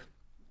Wolfgang.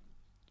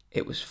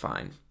 It was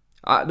fine.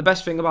 The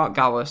best thing about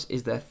Gallus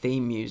is their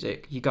theme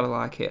music. You gotta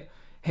like it.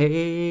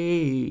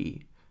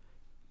 Hey,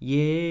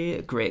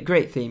 yeah,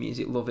 great theme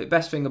music. Love it.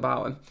 Best thing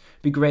about him.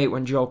 Be great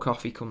when Joe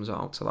Coffey comes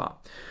out to that.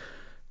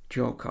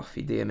 Joe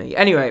Coffey, dear me.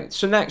 Anyway,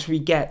 so next we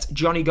get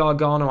Johnny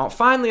Gargano out.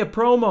 Finally a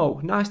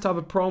promo. Nice to have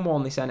a promo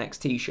on this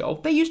NXT show.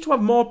 They used to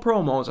have more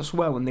promos, I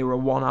swear, when they were a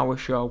 1 hour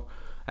show.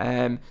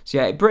 So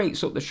yeah, it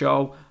breaks up the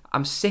show.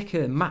 I'm sick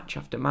of match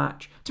after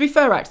match. To be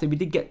fair, actually, we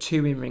did get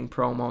 2 in-ring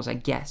promos, I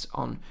guess,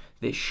 on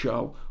this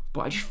show.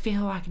 But I just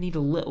feel like I need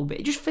a little bit.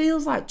 It just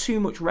feels like too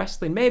much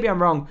wrestling. Maybe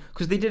I'm wrong,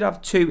 because they did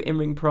have 2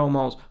 in-ring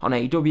promos on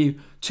AEW,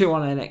 2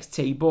 on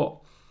NXT, but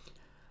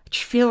I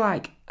just feel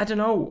like, I don't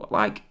know,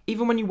 like,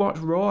 even when you watch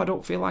Raw, I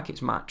don't feel like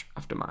it's match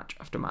after match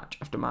after match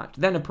after match.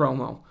 Then a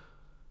promo.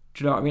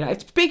 Do you know what I mean?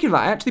 Speaking of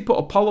that, I actually put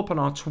a poll up on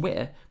our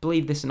Twitter.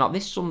 Believe this or not,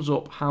 this sums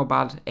up how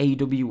bad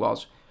AEW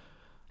was.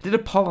 I did a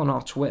poll on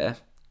our Twitter.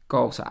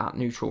 Go to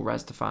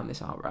 @NeutralRes to find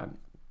this out, right?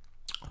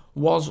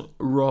 Was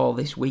Raw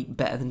this week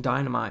better than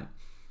Dynamite?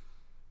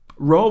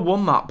 Raw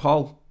won that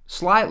poll.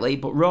 Slightly,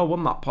 but Raw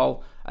won that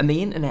poll. And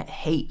the internet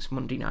hates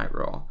Monday Night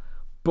Raw.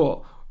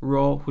 But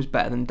Raw was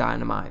better than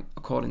Dynamite,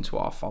 according to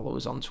our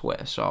followers on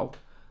Twitter. So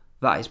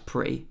that is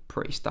pretty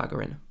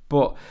staggering.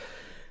 But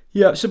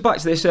yeah, so back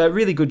to this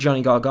really good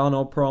Johnny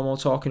Gargano promo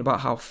talking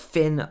about how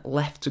Finn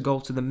left to go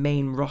to the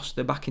main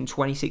roster back in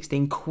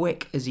 2016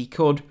 quick as he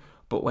could.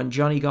 But when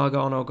Johnny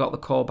Gargano got the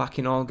call back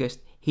in August,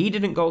 he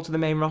didn't go to the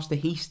main roster.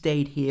 He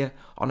stayed here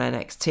on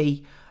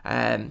NXT.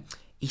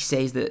 He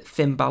says that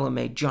Finn Balor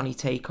made Johnny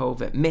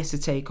miss a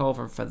takeover,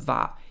 and for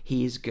that,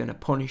 he is going to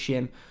punish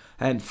him.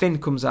 And Finn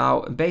comes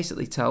out and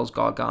basically tells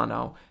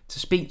Gargano to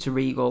speak to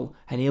Regal,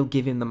 and he'll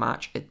give him the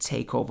match at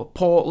TakeOver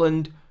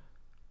Portland.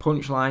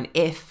 Punchline,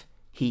 if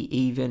he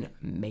even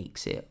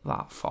makes it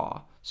that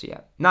far. So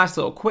yeah, nice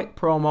little quick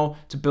promo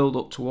to build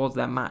up towards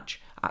their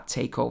match at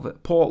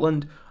TakeOver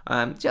Portland.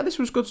 So yeah, this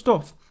was good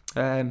stuff.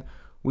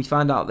 We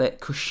find out that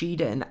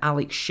Kushida and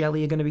Alex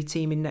Shelley are going to be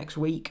teaming next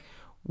week.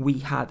 We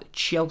had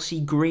Chelsea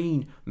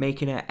Green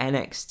making her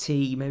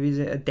NXT, maybe is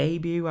it a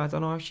debut? I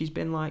don't know if she's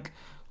been like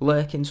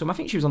lurking some. I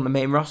think she was on the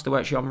main roster,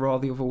 weren't she, on Raw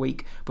the other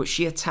week? But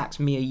she attacks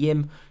Mia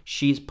Yim.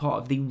 She's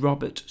part of the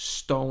Robert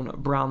Stone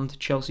brand.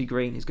 Chelsea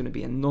Green is going to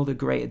be another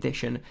great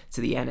addition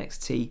to the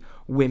NXT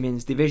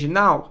women's division.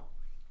 Now,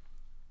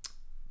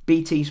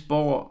 BT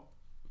Sport,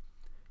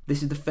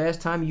 this is the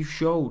first time you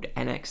showed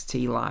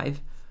NXT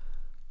live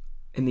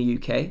in the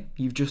UK.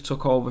 You've just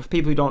took over. For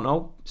people who don't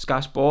know,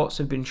 Sky Sports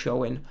have been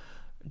showing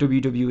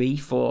WWE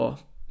for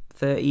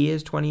 30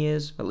 years, 20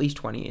 years, at least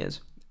 20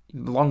 years,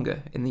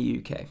 longer in the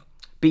UK.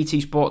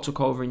 BT Sport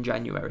took over in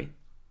January.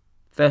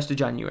 1st of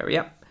January,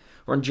 yep.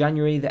 We're on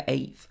January the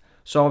 8th.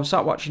 So I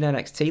sat watching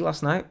NXT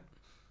last night.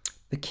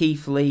 The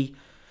Keith Lee,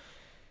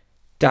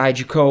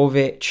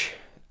 Dijakovic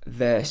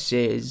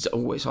versus...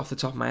 Oh, it's off the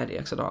top of my head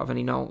because I don't have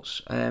any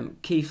notes.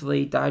 Keith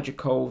Lee,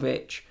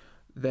 Dijakovic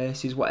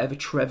versus whatever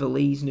Trevor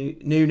Lee's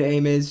new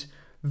name is.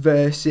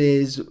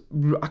 Versus,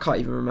 I can't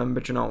even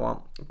remember, do you know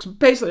what?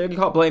 Basically, you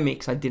can't blame me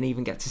because I didn't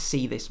even get to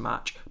see this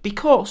match.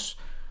 Because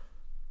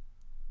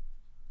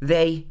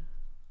they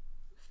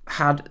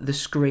had the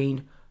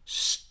screen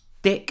just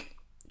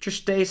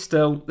stay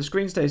still. The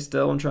screen stays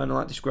still. I'm trying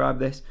to describe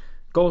this.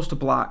 Goes to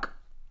black.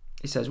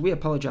 It says, we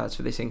apologise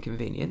for this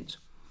inconvenience.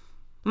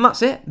 And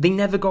that's it. They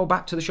never go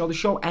back to the show. The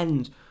show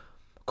ends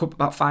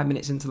about 5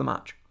 minutes into the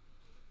match.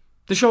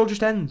 The show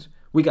just ends.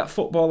 We get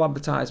football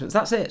advertisements.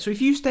 That's it. So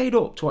if you stayed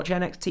up to watch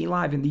NXT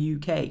live in the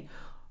UK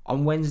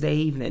on Wednesday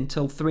evening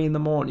until 3 in the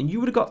morning, you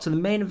would have got to the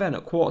main event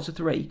at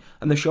 2:45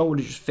 and the show would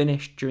have just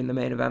finished during the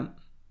main event.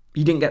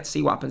 You didn't get to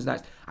see what happens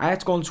next. I had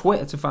to go on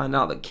Twitter to find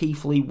out that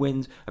Keith Lee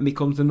wins and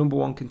becomes the number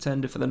 1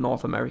 contender for the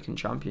North American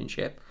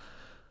Championship.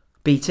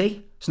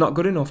 BT, it's not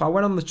good enough. I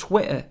went on the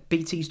Twitter,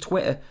 BT's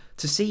Twitter,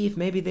 to see if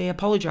maybe they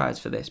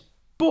apologised for this.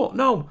 But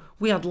no,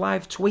 we had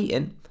live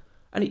tweeting.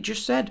 And it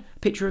just said,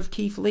 picture of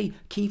Keith Lee.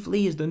 Keith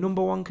Lee is the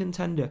number 1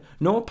 contender.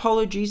 No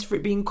apologies for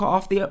it being cut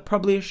off. They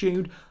probably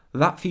assumed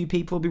that few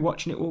people will be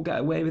watching it will get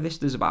away with this.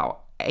 There's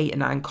about 8 or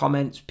 9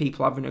 comments,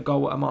 people having a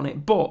go at them on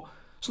it, but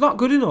it's not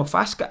good enough.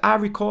 I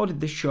recorded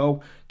this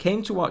show,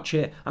 came to watch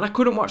it, and I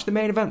couldn't watch the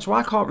main event, so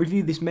I can't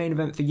review this main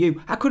event for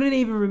you. I couldn't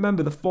even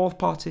remember the 4th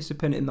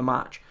participant in the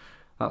match.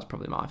 That's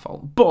probably my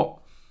fault. But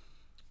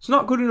it's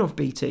not good enough,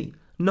 BT.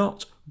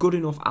 Not good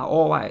enough at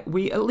all. At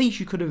least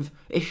you could have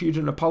issued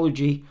an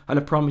apology and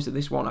a promise that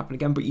this won't happen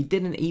again, but you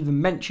didn't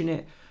even mention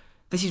it.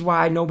 This is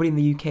why nobody in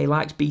the UK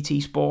likes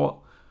BT Sport.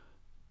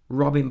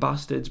 Robbing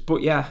bastards.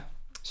 But yeah.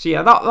 So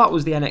yeah, that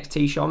was the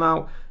NXT show.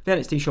 Now, the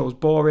NXT show was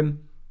boring.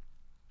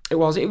 It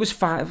was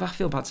fine. I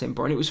feel bad saying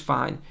boring. It was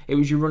fine. It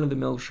was your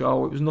run-of-the-mill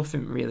show. It was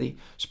nothing really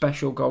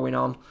special going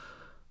on.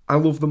 I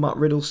love the Matt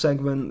Riddle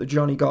segment. The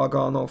Johnny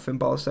Gargano Finn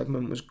Balor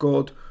segment was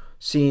good.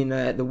 Seeing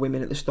the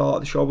women at the start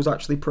of the show was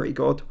actually pretty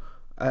good.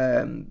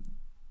 The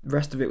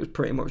rest of it was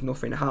pretty much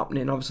nothing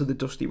happening. Obviously, the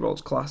Dusty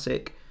Rhodes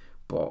Classic.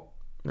 But,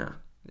 nah,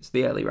 it's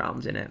the early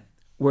rounds, innit?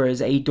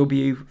 Whereas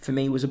AEW, for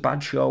me, was a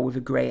bad show with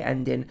a great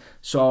ending.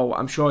 So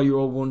I'm sure you're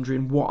all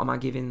wondering, what am I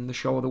giving the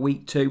show of the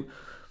week to?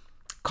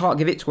 Can't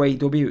give it to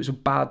AEW. It was a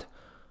bad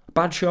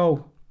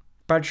show.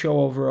 Bad show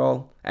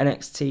overall.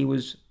 NXT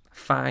was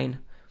fine.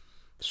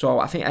 So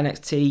I think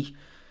NXT,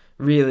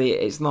 really,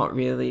 it's not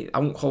really, I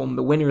won't call them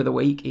the winner of the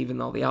week, even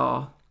though they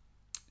are.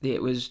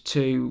 It was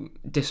 2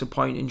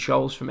 disappointing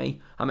shows for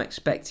me. I'm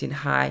expecting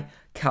high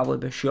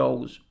caliber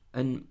shows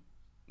and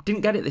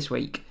didn't get it this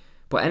week.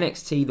 But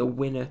NXT, the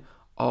winner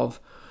of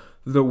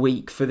the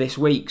week for this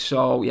week.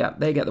 So yeah,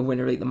 they get the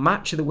winner of the week. The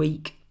match of the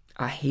week,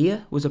 I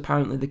hear, was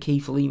apparently the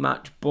Keith Lee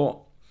match, but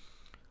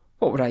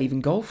what would I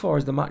even go for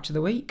as the match of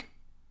the week?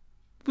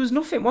 There was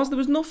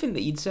nothing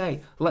that you'd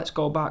say, let's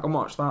go back and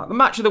watch that. The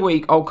match of the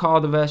week,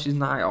 Okada versus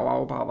Naito.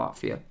 How about that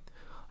for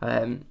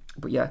you?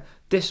 But yeah,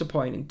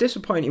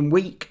 disappointing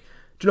week.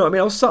 Do you know what I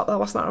mean? I was sat there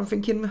last night, I'm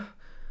thinking,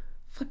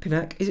 flipping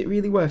heck, is it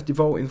really worth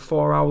devoting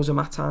 4 hours of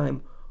my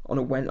time on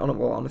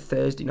a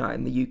Thursday night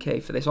in the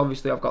UK for this?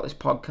 Obviously, I've got this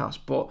podcast,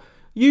 but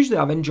usually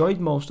I've enjoyed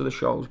most of the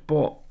shows,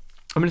 but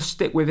I'm going to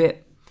stick with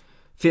it.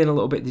 Feeling a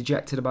little bit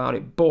dejected about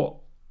it, but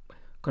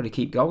got to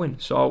keep going.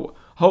 So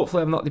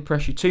hopefully I've not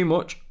depressed you too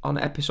much on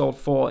episode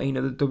 14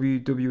 of the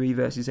WWE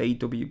versus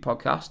AEW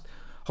podcast.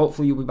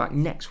 Hopefully you'll be back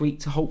next week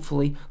to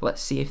hopefully,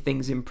 let's see if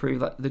things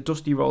improve. Like the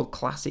Dusty Rhodes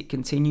Classic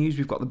continues.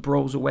 We've got the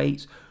Bros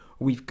Awaits.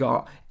 We've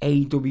got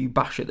AEW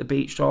Bash at the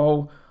Beach.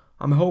 So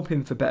I'm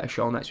hoping for a better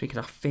show next week, and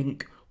I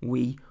think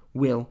we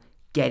will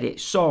get it.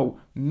 So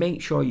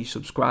make sure you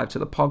subscribe to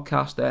the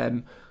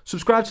podcast.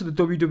 Subscribe to the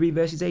WWE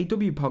versus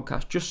AEW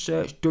podcast. Just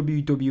search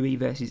WWE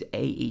versus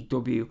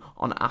AEW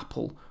on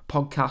Apple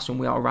Podcasts and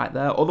we are right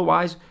there.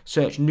 Otherwise,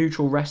 search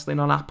Neutral Wrestling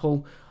on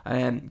Apple.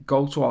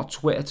 Go to our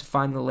Twitter to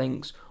find the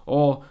links,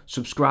 or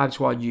subscribe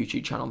to our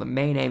YouTube channel. The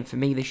main aim for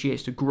me this year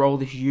is to grow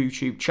this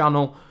YouTube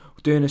channel.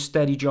 We're doing a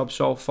steady job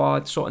so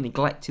far. Sort of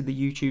neglected the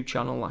YouTube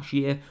channel last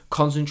year.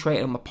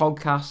 Concentrated on the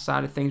podcast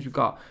side of things. We've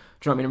got,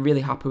 do you know what I mean? I'm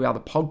really happy with how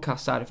the podcast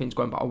side of things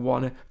going, but I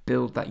want to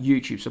build that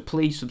YouTube. So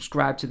please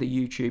subscribe to the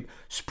YouTube.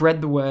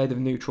 Spread the word of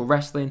Neutral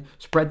Wrestling.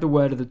 Spread the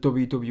word of the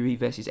WWE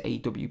versus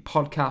AEW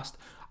podcast.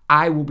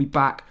 I will be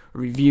back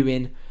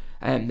reviewing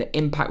the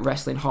Impact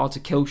Wrestling Hard to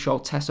Kill show.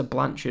 Tessa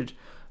Blanchard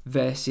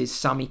versus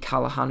Sami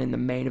Callihan in the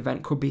main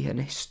event. Could be an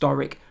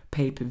historic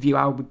pay-per-view.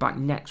 I will be back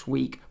next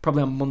week,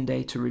 probably on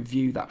Monday, to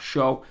review that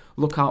show.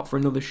 Look out for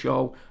another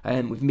show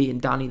with me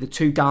and Danny, the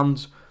 2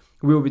 Dans.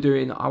 We will be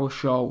doing our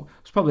show.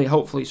 It's probably,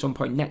 hopefully, at some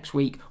point next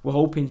week. We're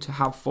hoping to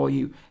have for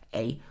you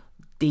a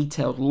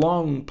detailed,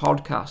 long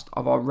podcast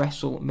of our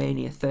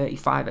WrestleMania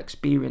 35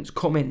 experience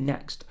coming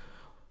next.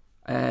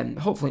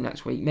 Hopefully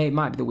next week. Maybe it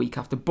might be the week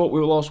after. But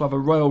we will also have a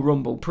Royal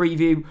Rumble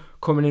preview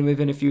coming in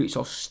within a few weeks.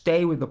 So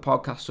stay with the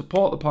podcast.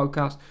 Support the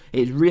podcast.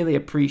 It is really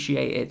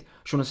appreciated.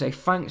 I just want to say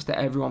thanks to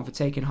everyone for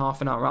taking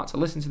half an hour out to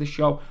listen to the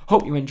show.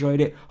 Hope you enjoyed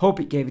it.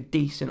 Hope it gave a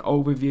decent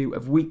overview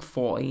of week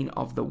 14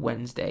 of the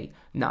Wednesday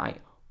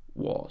Night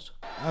Wars.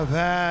 I've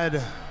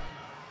had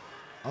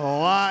a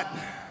lot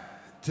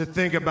to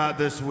think about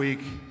this week.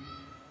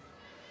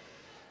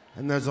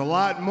 And there's a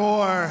lot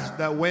more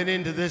that went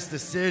into this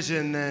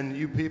decision than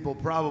you people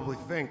probably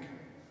think.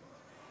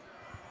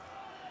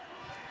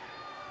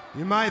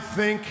 You might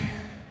think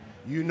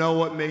you know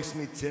what makes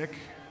me tick.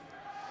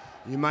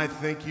 You might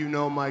think you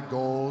know my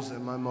goals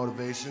and my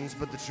motivations,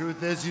 but the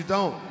truth is you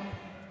don't.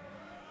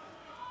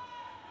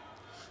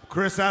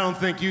 Chris, I don't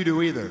think you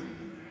do either.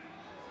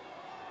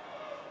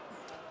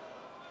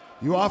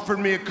 You offered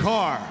me a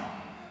car.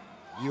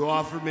 You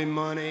offered me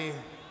money.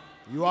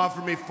 You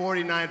offered me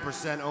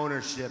 49%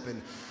 ownership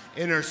in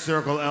Inner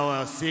Circle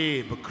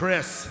LLC, but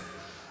Chris,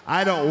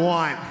 I don't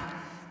want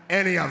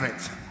any of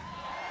it.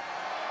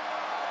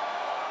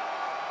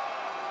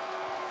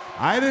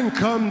 I didn't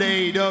come to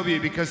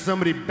AEW because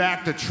somebody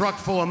backed a truck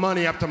full of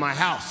money up to my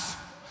house.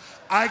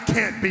 I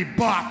can't be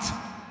bought.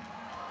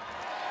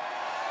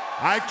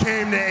 I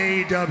came to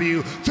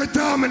AEW to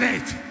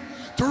dominate,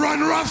 to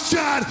run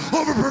roughshod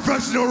over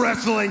professional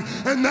wrestling,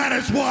 and that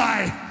is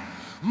why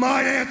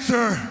my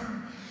answer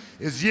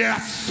is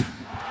yes.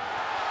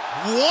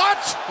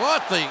 What?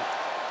 What the?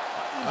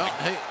 Well,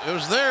 hey, it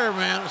was there,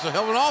 man. It's a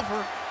hell of an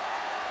offer.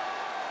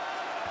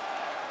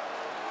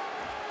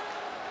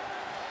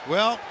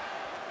 Well,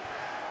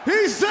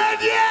 He said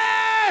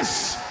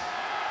yes!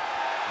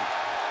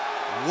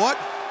 what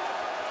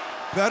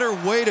better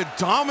way to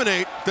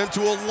dominate than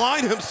to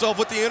align himself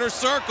with the Inner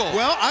Circle?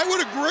 Well, I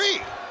would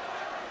agree.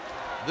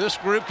 This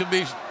group can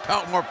be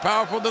more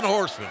powerful than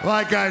Horsemen.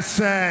 Like I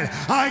said,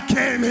 I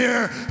came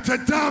here to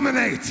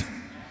dominate.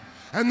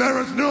 And there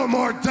is no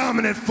more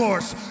dominant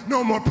force,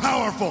 no more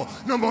powerful,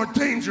 no more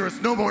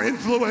dangerous, no more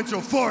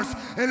influential force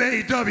in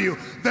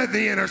AEW than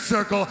the Inner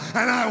Circle,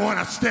 and I want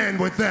to stand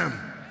with them.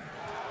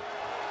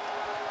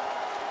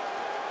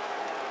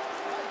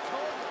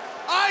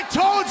 I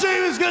told you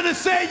he was going to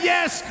say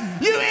yes.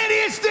 You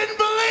idiots didn't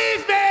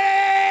believe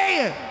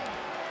me!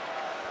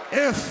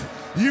 If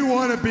you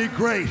want to be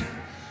great,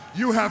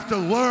 you have to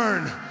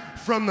learn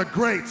from the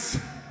greats.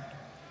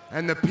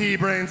 And the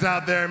pea-brains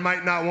out there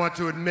might not want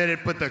to admit it,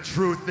 but the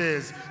truth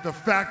is, the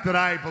fact that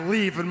I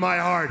believe in my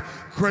heart,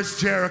 Chris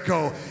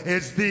Jericho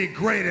is the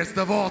greatest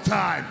of all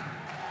time.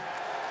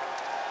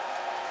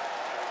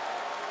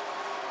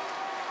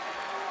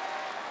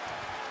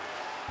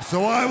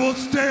 So I will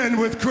stand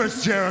with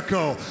Chris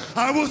Jericho.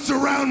 I will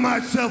surround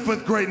myself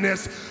with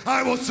greatness.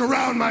 I will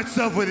surround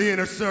myself with the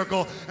Inner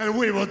Circle, and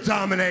we will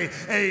dominate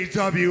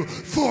AEW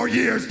for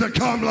years to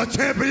come, Le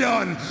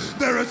Champion.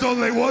 There is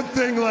only one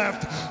thing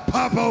left.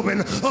 Pop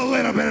open a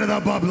little bit of the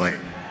bubbly.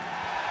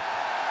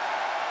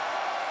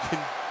 Can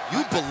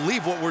you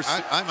believe what we're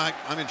seeing?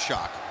 I'm in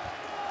shock.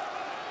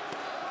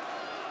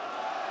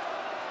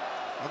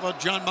 How about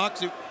John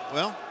Moxley?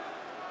 Well,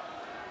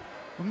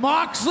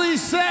 Moxley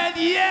said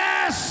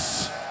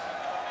yes!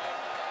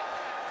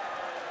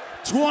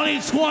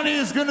 2020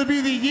 is going to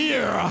be the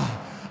year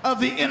of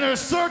the Inner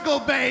Circle,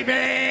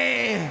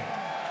 baby!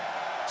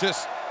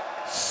 Just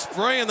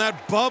spraying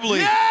that bubbly.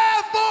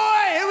 Yeah,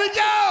 boy! Here we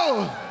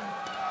go!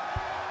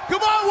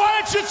 Come on, why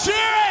aren't you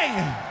cheering?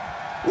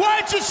 Why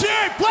aren't you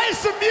cheering? Play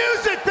some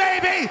music,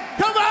 baby!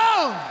 Come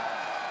on!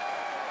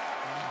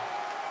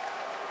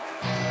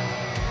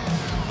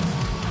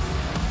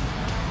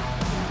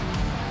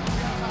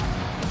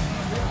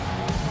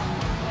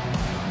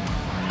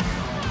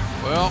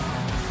 Well,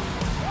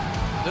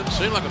 didn't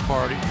seem like a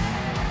party.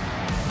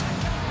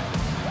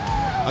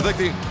 I think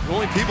the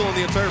only people in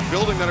the entire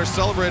building that are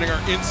celebrating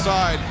are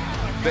inside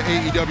the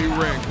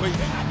AEW ring. Wait,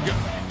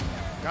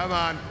 Come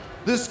on.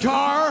 This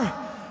car,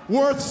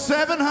 worth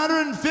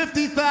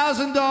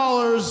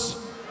 $750,000,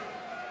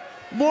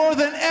 more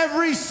than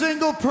every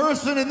single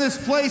person in this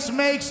place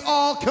makes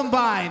all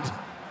combined.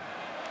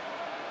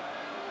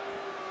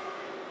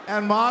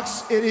 And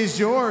Mox, it is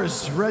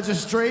yours.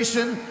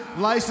 Registration,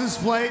 license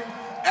plate,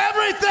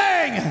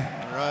 everything!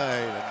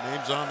 right, the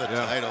name's on the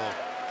title.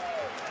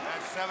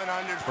 That's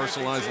 700.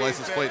 Personalized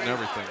license plate and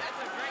everything.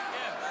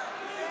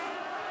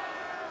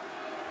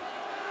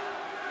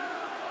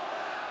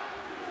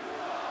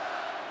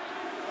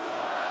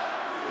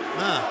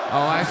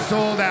 Oh, I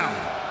sold out.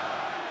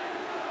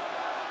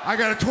 I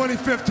got a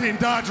 2015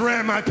 Dodge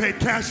Ram I paid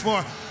cash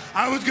for.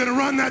 I was gonna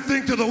run that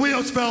thing till the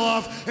wheels fell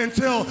off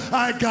until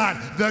I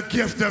got the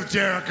gift of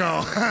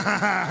Jericho.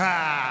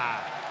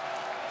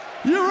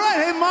 You're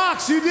right, hey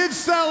Mox, you did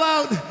sell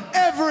out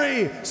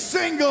every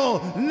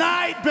single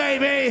night,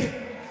 baby.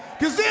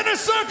 Because the Inner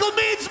Circle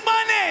means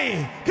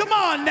money. Come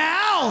on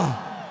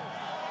now.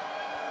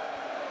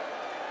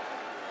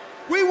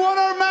 We won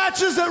our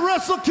matches at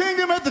Wrestle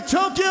Kingdom at the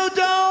Tokyo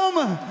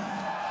Dome.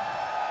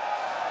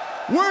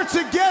 We're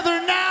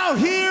together now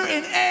here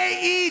in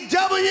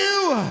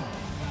AEW.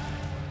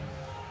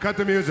 Cut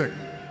the music.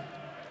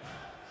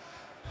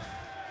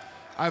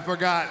 I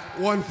forgot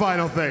one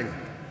final thing.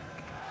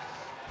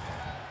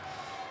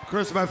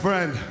 Chris, my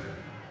friend,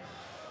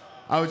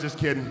 I was just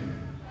kidding.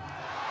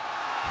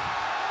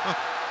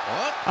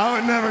 What? I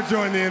would never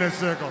join the Inner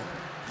Circle.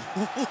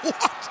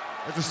 What?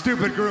 It's a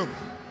stupid group.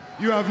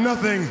 You have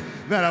nothing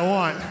that I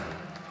want.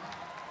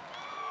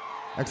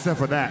 Except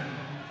for that.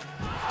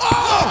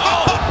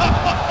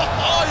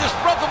 Oh, you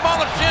broke a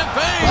bottle of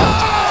champagne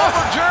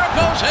over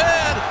Jericho's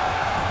head.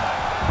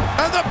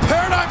 And the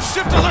paradigm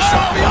shift of the Oh,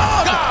 champion.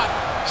 my God.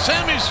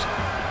 Sammy's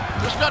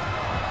just got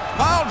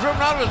pile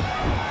driven out of his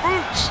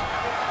boots.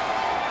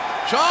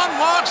 John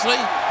Moxley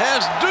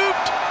has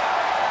duped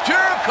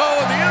Jericho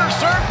in the Inner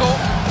Circle.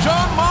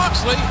 John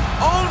Moxley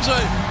owns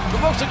the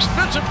most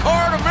expensive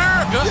car in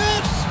America.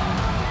 Yes!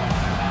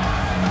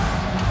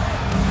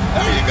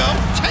 There you go.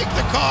 Take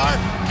the car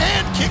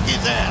and kick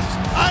his ass.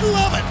 I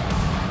love it.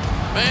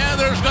 Man,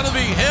 there's going to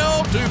be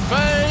hell to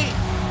pay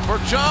for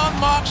John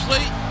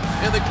Moxley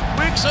in the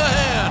weeks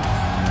ahead.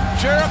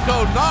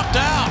 Jericho knocked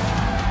out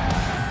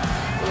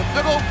with a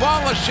big old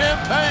bottle of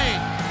champagne.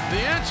 The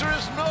answer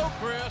is no,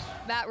 Chris.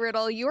 Matt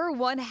Riddle, you're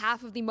one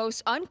half of the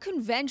most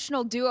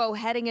unconventional duo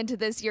heading into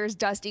this year's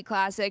Dusty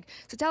Classic.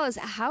 So tell us,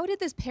 how did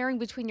this pairing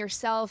between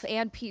yourself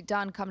and Pete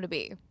Dunne come to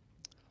be?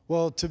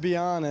 Well, to be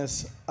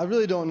honest, I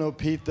really don't know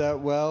Pete that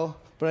well,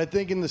 but I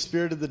think in the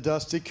spirit of the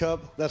Dusty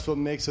Cup, that's what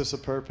makes us a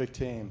perfect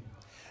team.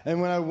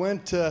 And when I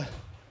went to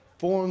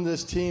form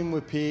this team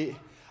with Pete,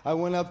 I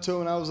went up to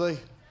him and I was like,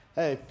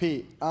 hey,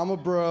 Pete, I'm a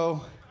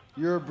bro.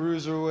 You're a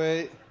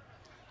bruiserweight.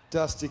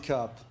 Dusty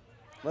Cup.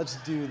 Let's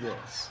do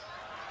this.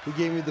 He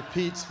gave me the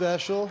Pete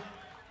special.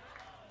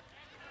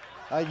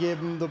 I gave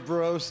him the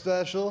bro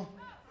special.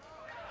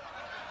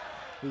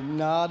 We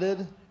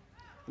nodded,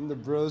 and the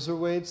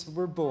broserweights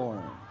were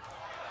born.